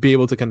be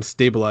able to kind of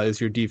stabilize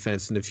your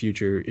defense in the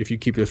future if you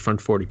keep this front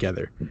four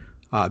together,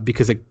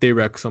 because they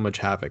wreak so much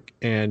havoc.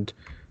 And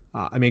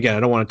again, I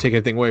don't want to take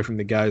anything away from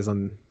the guys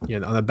on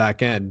the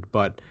back end,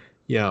 but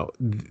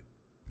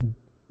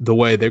the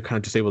way they're kind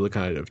of just able to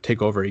kind of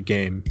take over a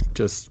game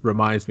just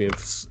reminds me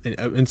of,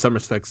 in some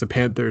respects, the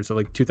Panthers of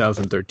like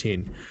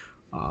 2013,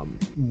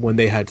 when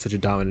they had such a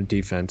dominant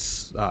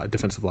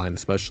defensive line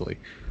especially.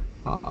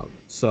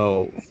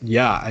 So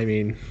yeah,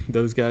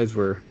 those guys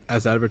were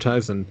as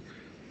advertised, and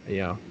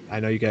I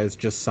know you guys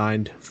just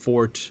signed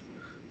Fort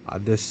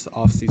this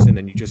offseason,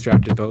 and you just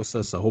drafted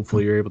Bosa, so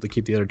hopefully you're able to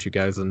keep the other two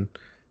guys and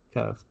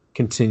kind of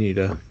continue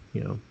to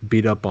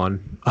beat up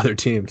on other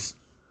teams.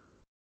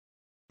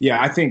 Yeah,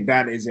 I think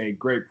that is a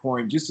great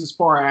point. Just as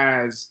far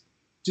as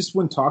just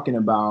when talking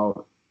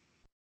about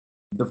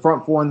the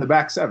front four and the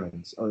back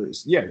sevens,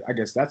 I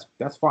guess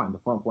that's fine. The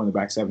front four and the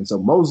back seven. So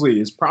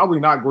Mosley is probably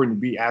not going to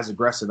be as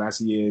aggressive as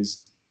he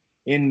is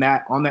on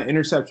that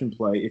interception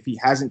play if he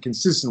hasn't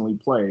consistently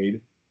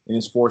played in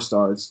his 4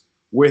 starts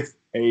with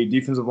a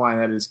defensive line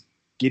that is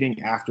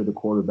getting after the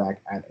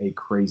quarterback at a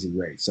crazy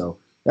rate. So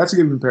that's a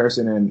good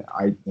comparison, and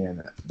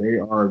they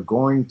are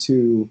going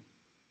to.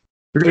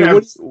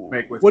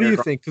 What do you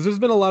think? Because there's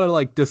been a lot of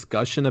like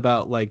discussion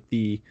about like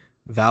the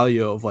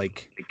value of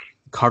like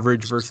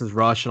coverage versus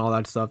rush and all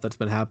that stuff that's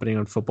been happening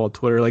on football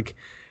Twitter. Like,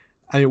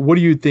 what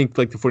do you think?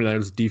 Like the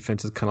 49ers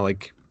defense is kind of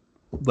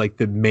like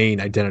the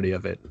main identity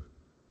of it.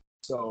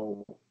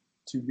 So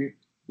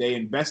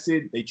they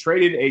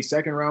traded a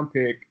 2nd-round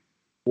pick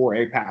for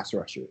a pass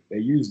rusher. They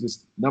used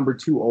this number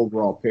 2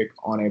 overall pick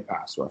on a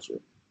pass rusher.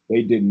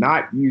 They did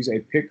not use a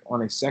pick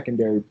on a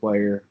secondary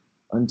player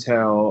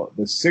until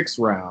the 6th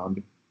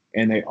round,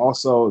 and their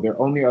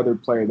only other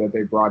player that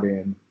they brought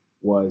in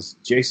was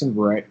Jason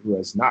Verrett, who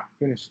has not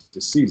finished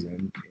the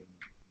season in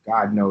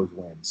God knows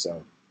when.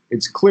 So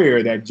it's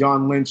clear that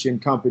John Lynch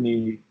and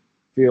company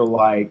feel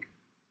like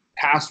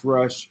pass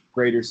rush,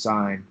 greater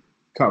sign,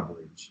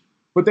 coverage.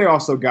 But they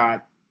also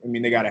got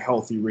a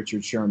healthy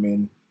Richard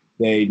Sherman.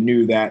 They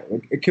knew that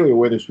Achille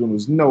Witherspoon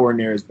was nowhere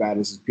near as bad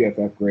as his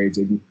PFF grades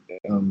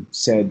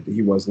said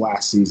he was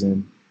last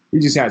season. He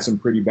just had some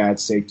pretty bad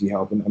safety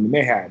help. And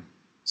they had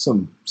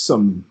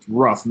some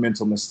rough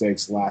mental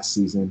mistakes last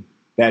season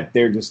that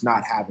they're just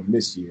not having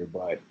this year.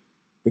 But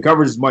the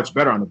coverage is much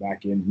better on the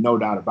back end, no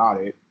doubt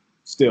about it.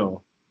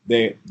 Still,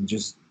 they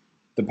just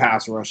the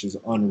pass rush is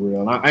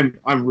unreal. And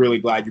I'm really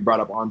glad you brought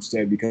up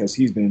Armstead because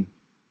he's been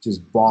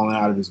just balling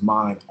out of his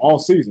mind all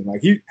season.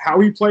 Like how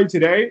he played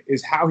today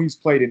is how he's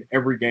played in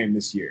every game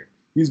this year.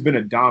 He's been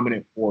a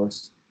dominant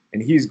force,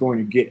 and he's going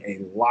to get a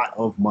lot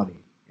of money,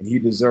 and he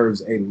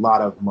deserves a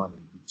lot of money.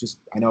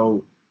 I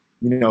know,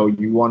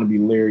 you want to be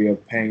leery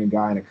of paying a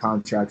guy in a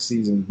contract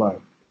season,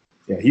 but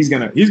yeah, he's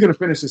gonna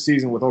finish the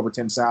season with over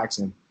 10 sacks,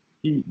 and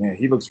he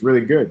looks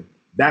really good.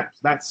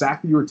 That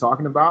sack that you were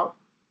talking about,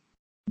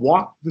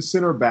 walked the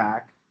center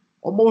back,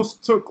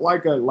 almost took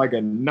like a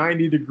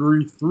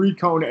 90-degree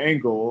 3-cone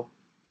angle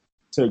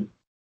to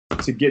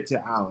get to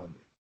Allen.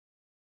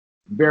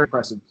 Very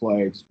impressive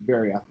play,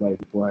 very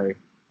athletic play.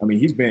 I mean,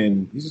 he's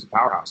just a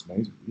powerhouse,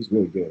 man. He's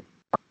really good.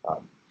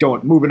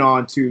 Moving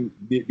on to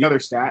the other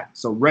stat.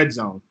 So red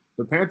zone.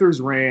 The Panthers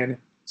ran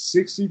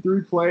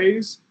 63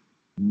 plays.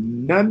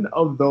 None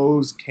of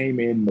those came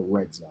in the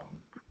red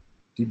zone.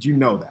 Did you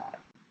know that?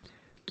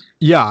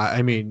 Yeah,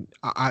 I mean,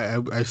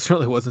 I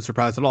certainly wasn't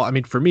surprised at all. I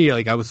mean, for me,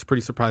 like, I was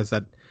pretty surprised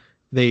that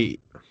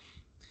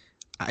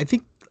I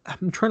think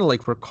I'm trying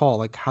to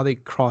recall how they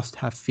crossed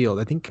half field.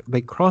 I think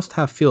they crossed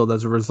half field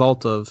as a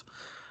result of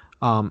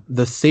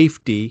the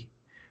safety,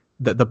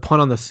 the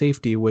punt on the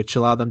safety, which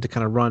allowed them to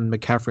kind of run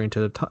McCaffrey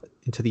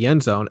into the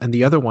end zone, and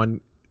the other one,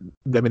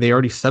 I mean, they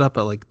already set up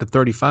at the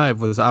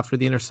 35 was after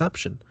the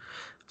interception.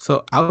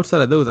 So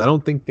outside of those, I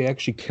don't think they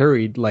actually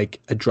carried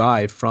a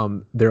drive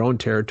from their own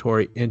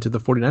territory into the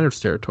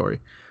 49ers territory.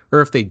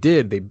 Or if they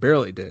did, they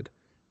barely did.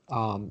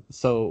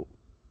 So,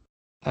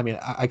 I mean,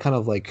 I kind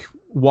of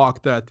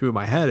walked that through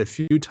my head a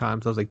few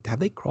times. I was like, have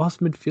they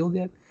crossed midfield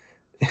yet?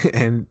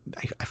 And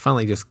I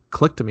finally just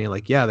clicked to me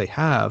yeah, they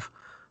have.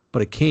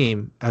 But it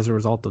came as a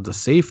result of the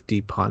safety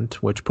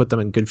punt, which put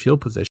them in good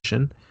field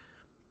position,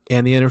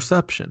 and the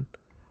interception.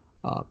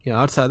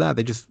 Outside of that,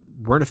 they just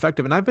weren't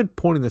effective. And I've been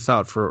pointing this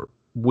out for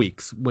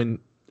weeks when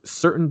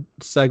certain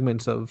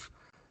segments of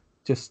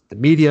just the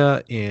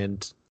media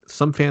and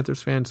some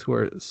Panthers fans who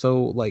are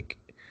so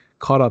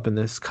caught up in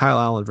this Kyle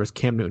Allen versus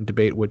Cam Newton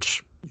debate,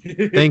 which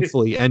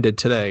thankfully ended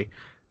today,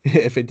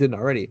 if it didn't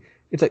already.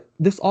 It's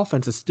this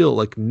offense is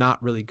still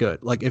not really good.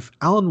 If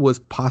Allen was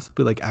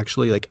possibly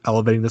actually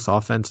elevating this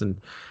offense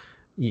and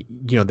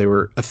they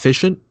were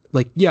efficient,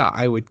 yeah,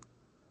 I would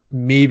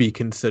maybe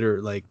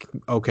consider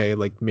okay,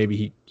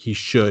 maybe he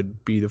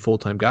should be the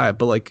full-time guy,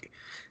 but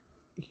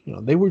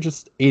they were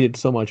just aided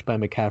so much by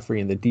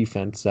McCaffrey and the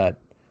defense that,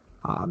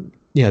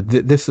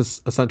 this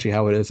is essentially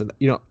how it is. And,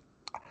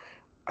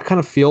 I kind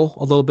of feel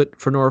a little bit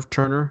for Norv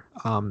Turner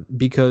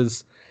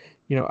because,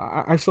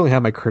 I certainly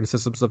have my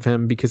criticisms of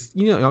him because,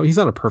 he's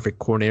not a perfect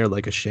coordinator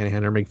like a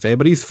Shanahan or McVay,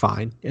 but he's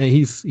fine. And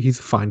he's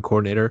a fine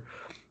coordinator.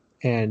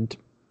 And,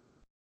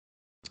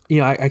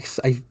 I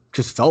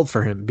just felt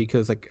for him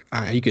because,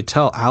 you could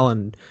tell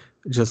Allen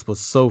just was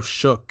so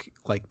shook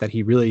that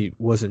he really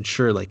wasn't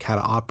sure how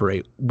to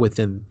operate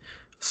within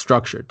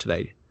structure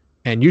today.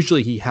 And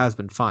usually he has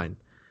been fine.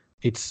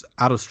 It's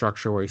out of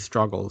structure where he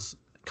struggles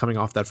coming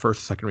off that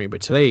first or second read.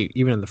 But today,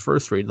 even in the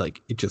first read,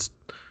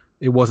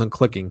 it wasn't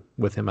clicking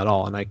with him at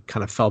all. And I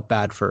kind of felt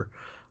bad for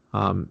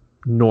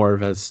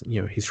Norv as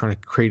he's trying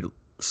to create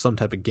some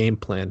type of game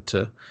plan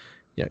to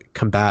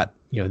combat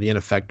the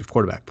ineffective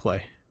quarterback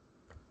play.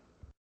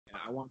 And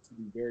I want to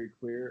be very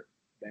clear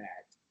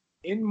that,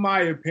 in my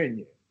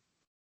opinion,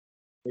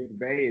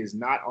 McVay is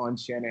not on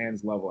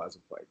Shanahan's level as a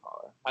play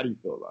caller. How do you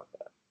feel about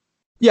that?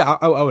 Yeah,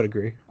 I would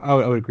agree. I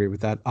would agree with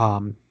that.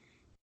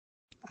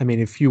 I mean,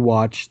 if you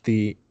watch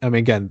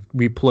again,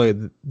 we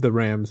played the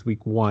Rams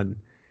week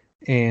 1,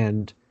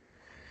 and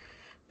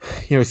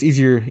it's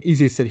easy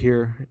to sit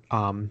here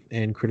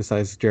and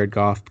criticize Jared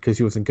Goff because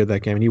he wasn't good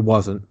that game, and he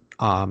wasn't.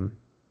 But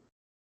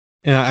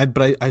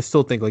I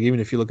still think even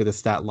if you look at the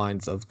stat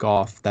lines of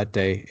Goff that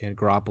day and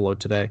Garoppolo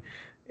today,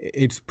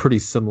 it's pretty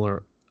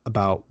similar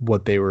about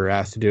what they were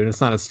asked to do. And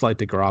it's not a slight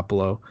to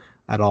Garoppolo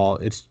at all.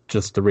 It's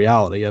just the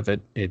reality of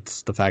it.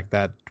 It's the fact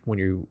that when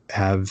you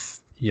have,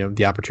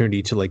 the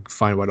opportunity to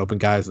find wide open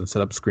guys and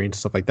set up screens,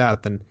 stuff like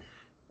that, then,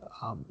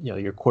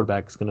 your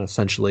quarterback is going to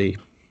essentially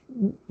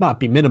not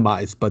be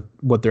minimized, but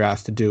what they're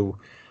asked to do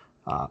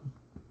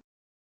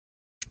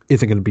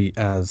isn't going to be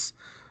as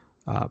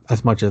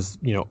much as,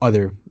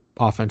 other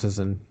offenses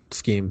and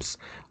schemes.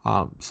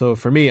 So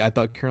for me, I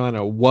thought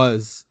Carolina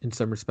was, in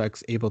some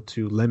respects, able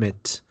to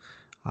limit,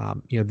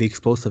 the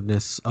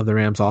explosiveness of the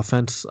Rams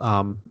offense.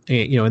 And,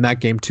 in that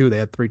game too, they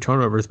had 3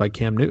 turnovers by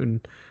Cam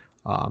Newton.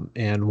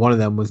 And one of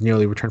them was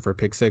nearly returned for a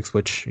pick 6,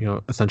 which,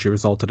 essentially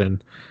resulted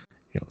in,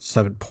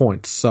 7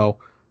 points. So,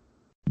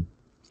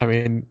 I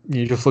mean,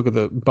 you just look at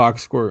the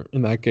box score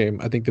in that game.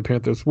 I think the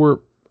Panthers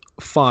were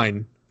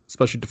fine,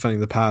 especially defending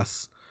the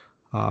pass,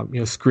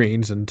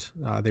 screens, and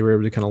they were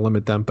able to kind of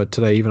limit them. But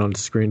today, even on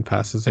screen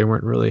passes, they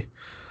weren't really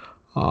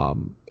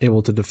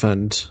able to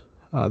defend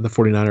the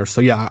 49ers.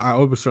 So, yeah, I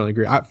would certainly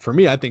agree. For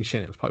me, I think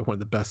Shanahan was probably one of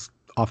the best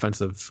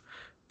offensive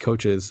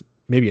coaches,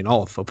 maybe in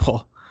all of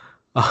football.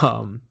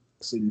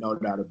 No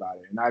doubt about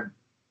it.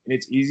 And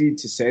it's easy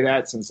to say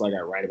that since I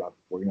write about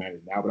the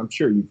 49ers now, but I'm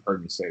sure you've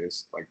heard me say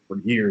this for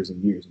years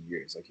and years and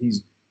years.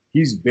 He's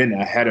he's been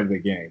ahead of the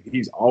game.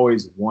 He's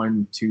always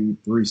 1, 2,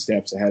 3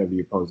 steps ahead of the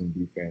opposing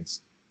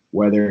defense,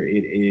 whether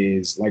it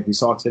is like we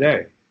saw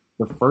today.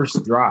 The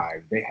first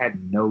drive, they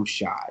had no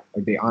shot.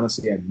 Like, they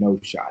honestly had no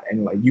shot.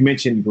 And like you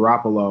mentioned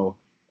Garoppolo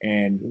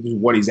and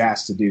what he's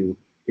asked to do.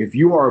 If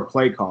you are a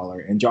play caller,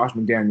 and Josh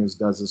McDaniels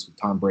does this with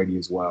Tom Brady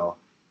as well,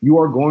 you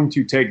are going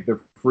to take the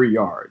free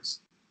yards.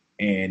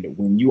 And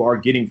when you are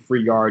getting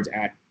free yards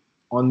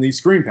on these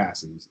screen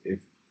passes, if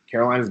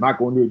Carolina is not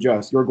going to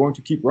adjust, you're going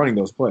to keep running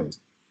those plays.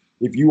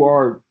 If you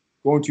are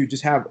going to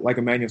just have, like,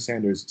 Emmanuel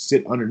Sanders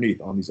sit underneath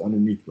on these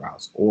underneath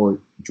routes, or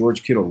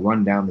George Kittle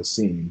run down the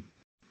seam,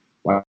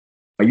 by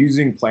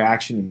using play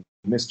action and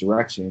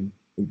misdirection,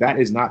 that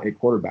is not a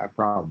quarterback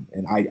problem.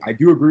 And I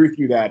do agree with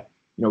you that,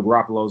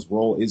 Garoppolo's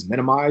role is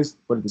minimized,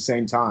 but at the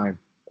same time,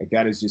 like,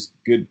 that is just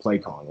good play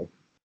calling. Like,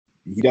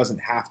 he doesn't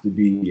have to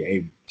be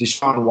a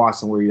Deshaun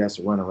Watson where he has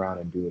to run around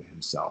and do it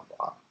himself.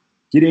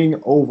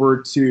 Getting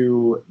over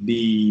to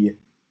the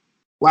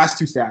last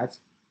two stats,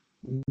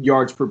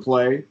 yards per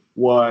play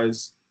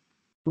was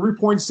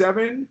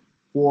 3.7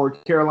 for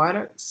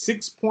Carolina,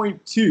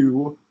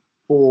 6.2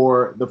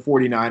 for the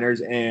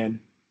 49ers, and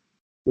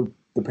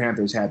the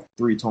Panthers had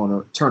 3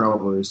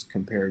 turnovers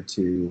compared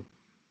to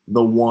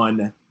the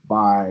 1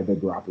 by the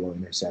Garoppolo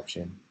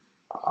interception.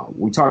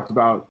 We talked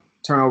about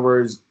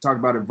turnovers, talked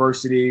about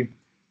adversity.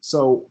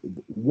 So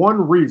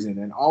one reason,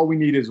 and all we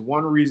need is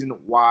one reason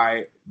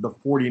why the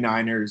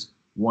 49ers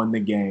won the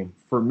game.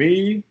 For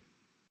me,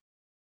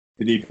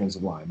 the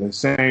defensive line. The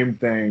same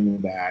thing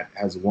that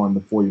has won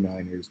the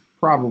 49ers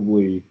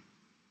probably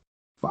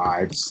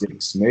 5,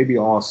 6, maybe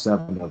all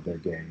 7 of their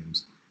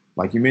games.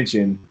 Like you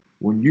mentioned,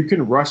 when you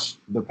can rush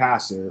the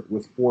passer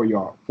with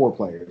 4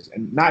 players,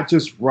 and not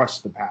just rush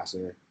the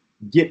passer,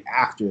 get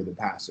after the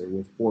passer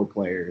with 4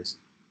 players.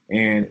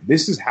 And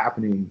this is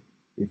happening.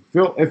 It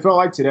felt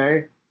like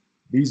today,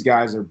 these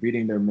guys are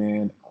beating their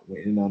man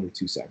in under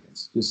 2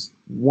 seconds. Just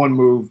 1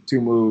 move, 2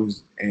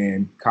 moves,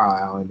 and Kyle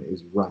Allen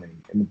is running.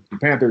 And the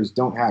Panthers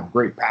don't have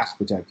great pass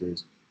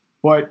protectors,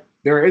 but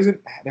there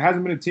hasn't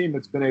been a team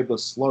that's been able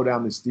to slow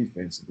down this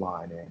defensive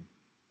line, and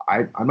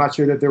I'm not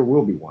sure that there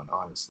will be one,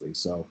 honestly.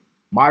 So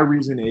my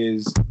reason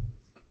is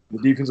the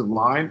defensive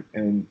line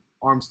and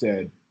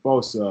Armstead,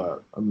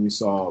 Bosa. I mean, we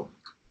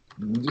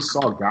just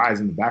saw guys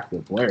in the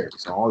backfield players.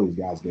 So all these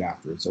guys get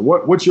after it. So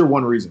what's your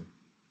one reason?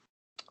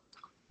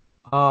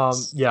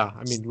 Yeah,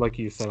 I mean, like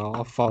you said,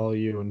 I'll follow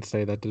you and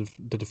say that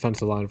the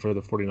defensive line for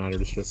the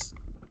 49ers just,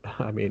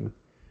 I mean,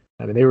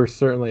 they were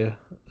certainly a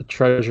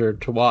treasure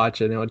to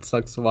watch. I know it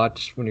sucks to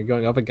watch when you're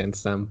going up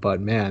against them, but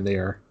man,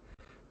 they're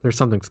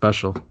something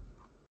special.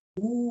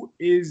 Who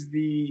is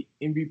the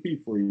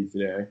MVP for you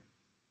today?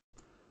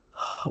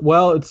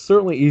 Well, it's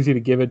certainly easy to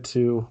give it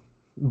to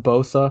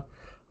Bosa,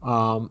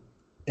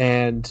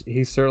 and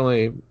he's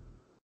certainly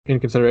in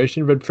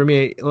consideration. But for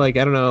me, like,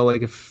 I don't know,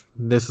 like, if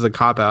this is a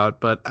cop out,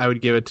 but I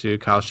would give it to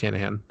Kyle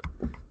Shanahan.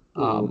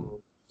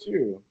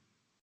 True.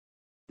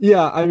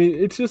 Yeah, I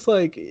mean, I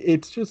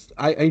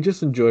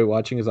just enjoy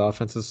watching his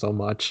offenses so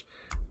much,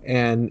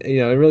 and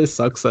it really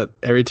sucks that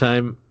every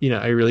time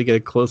I really get a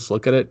close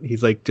look at it,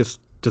 he's like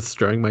just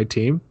destroying my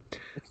team.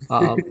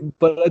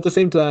 But at the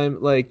same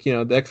time, like,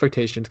 the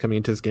expectations coming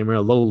into this game are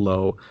a little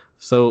low.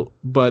 So,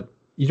 but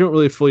you don't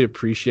really fully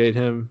appreciate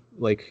him,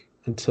 like,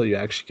 until you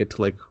actually get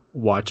to, like,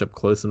 watch up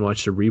close and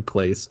watch the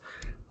replays.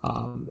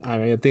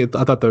 I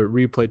thought the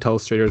replay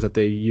telestrators that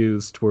they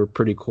used were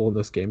pretty cool in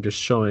this game, just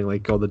showing,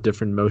 like, all the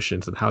different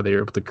motions and how they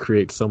were able to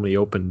create so many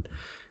open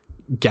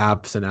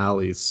gaps and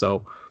alleys.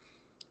 So,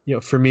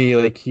 for me,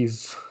 like,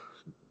 he's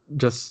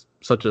just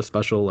such a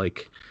special,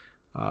 like,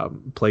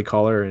 play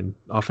caller and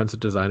offensive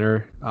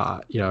designer.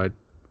 You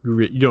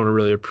don't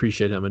really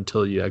appreciate him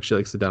until you actually,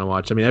 like, sit down and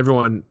watch. I mean,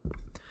 everyone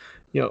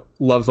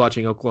loves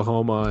watching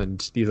Oklahoma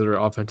and these other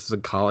offenses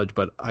in college,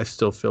 but I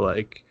still feel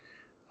like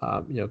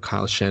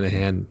Kyle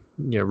Shanahan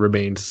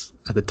remains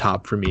at the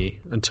top for me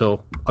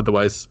until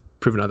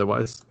proven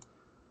otherwise.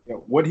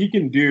 What he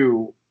can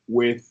do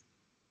with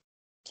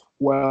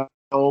 12,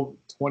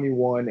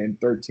 21, and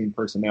 13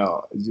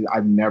 personnel,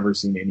 I've never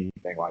seen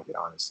anything like it,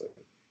 honestly.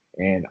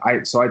 And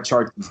I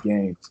chart these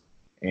games,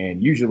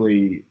 and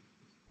usually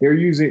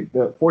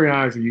the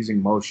 49ers are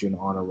using motion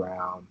on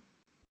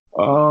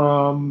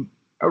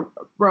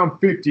around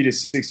 50 to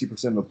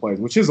 60% of the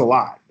plays, which is a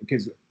lot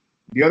because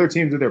the other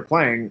teams that they're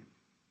playing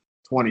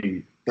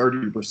 20,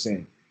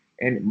 30%.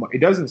 And it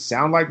doesn't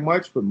sound like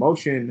much, but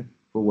motion,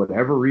 for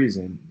whatever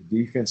reason,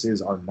 the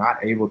defenses are not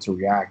able to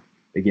react.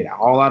 They get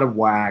all out of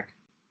whack,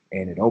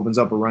 and it opens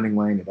up a running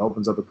lane. It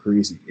opens up a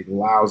crease. It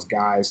allows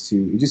guys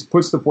it just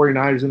puts the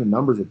 49ers in a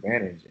numbers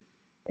advantage.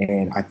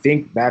 And I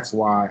think that's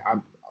why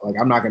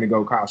I'm not going to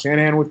go Kyle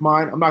Shanahan with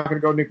mine. I'm not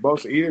going to go Nick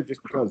Bosa either,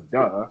 just because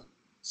duh.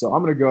 So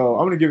I'm going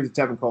to give it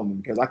to Tevin Coleman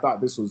because I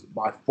thought this was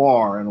by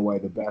far and away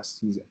the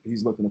best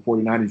he's looked in a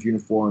 49ers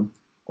uniform.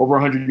 Over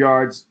 100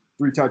 yards,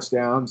 3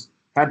 touchdowns,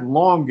 had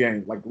long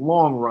games, like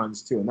long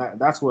runs too. And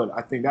that's what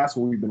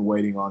we've been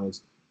waiting on,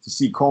 is to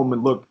see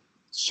Coleman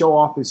show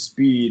off his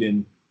speed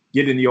and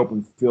get in the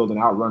open field and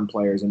outrun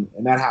players. And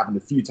that happened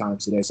a few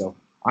times today. So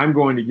I'm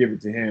going to give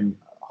it to him.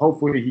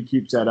 Hopefully he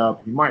keeps that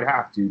up. He might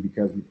have to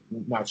because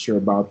I'm not sure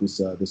about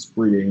this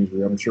spree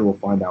injury. I'm sure we'll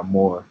find out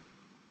more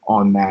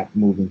on that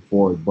moving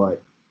forward.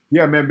 But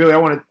yeah, man, Billy, I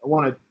want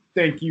to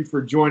thank you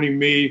for joining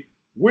me.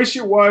 Wish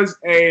it was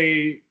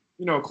a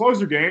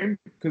closer game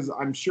because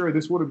I'm sure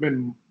this would have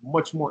been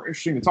much more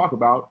interesting to talk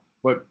about.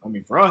 But I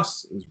mean, for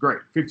us, it was great.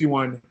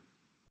 51-13.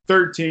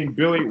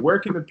 Billy, where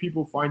can the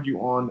people find you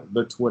on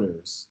the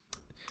Twitters?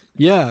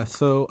 Yeah,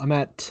 so I'm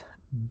at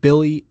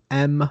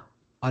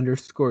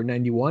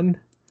BillyM_91.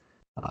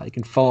 You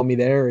can follow me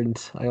there,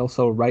 and I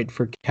also write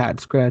for Cat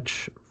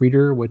Scratch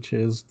Reader, which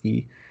is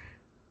the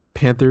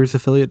Panthers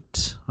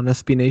affiliate on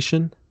SB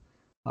Nation.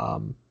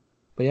 But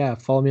yeah,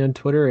 follow me on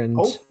Twitter, and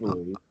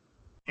hopefully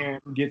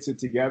Cam gets it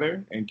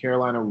together and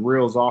Carolina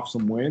reels off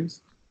some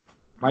wins.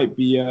 Might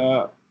be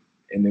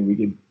and then we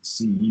can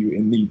see you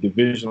in the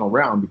divisional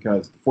round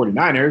because the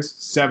 49ers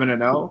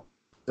 7-0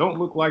 don't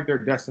look like they're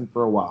destined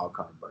for a wild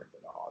card berth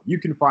at all. You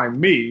can find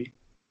me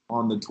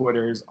on the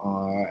Twitters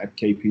at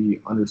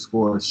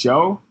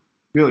KP_show.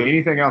 Billy,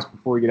 anything else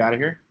before we get out of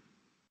here?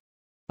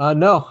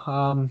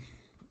 No.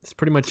 That's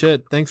pretty much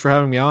it. Thanks for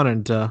having me on,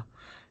 and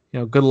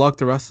good luck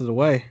the rest of the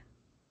way.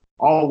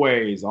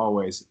 Always.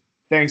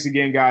 Thanks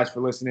again, guys, for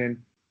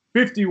listening.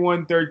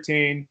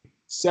 51-13,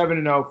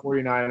 7-0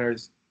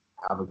 49ers.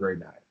 Have a great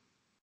night.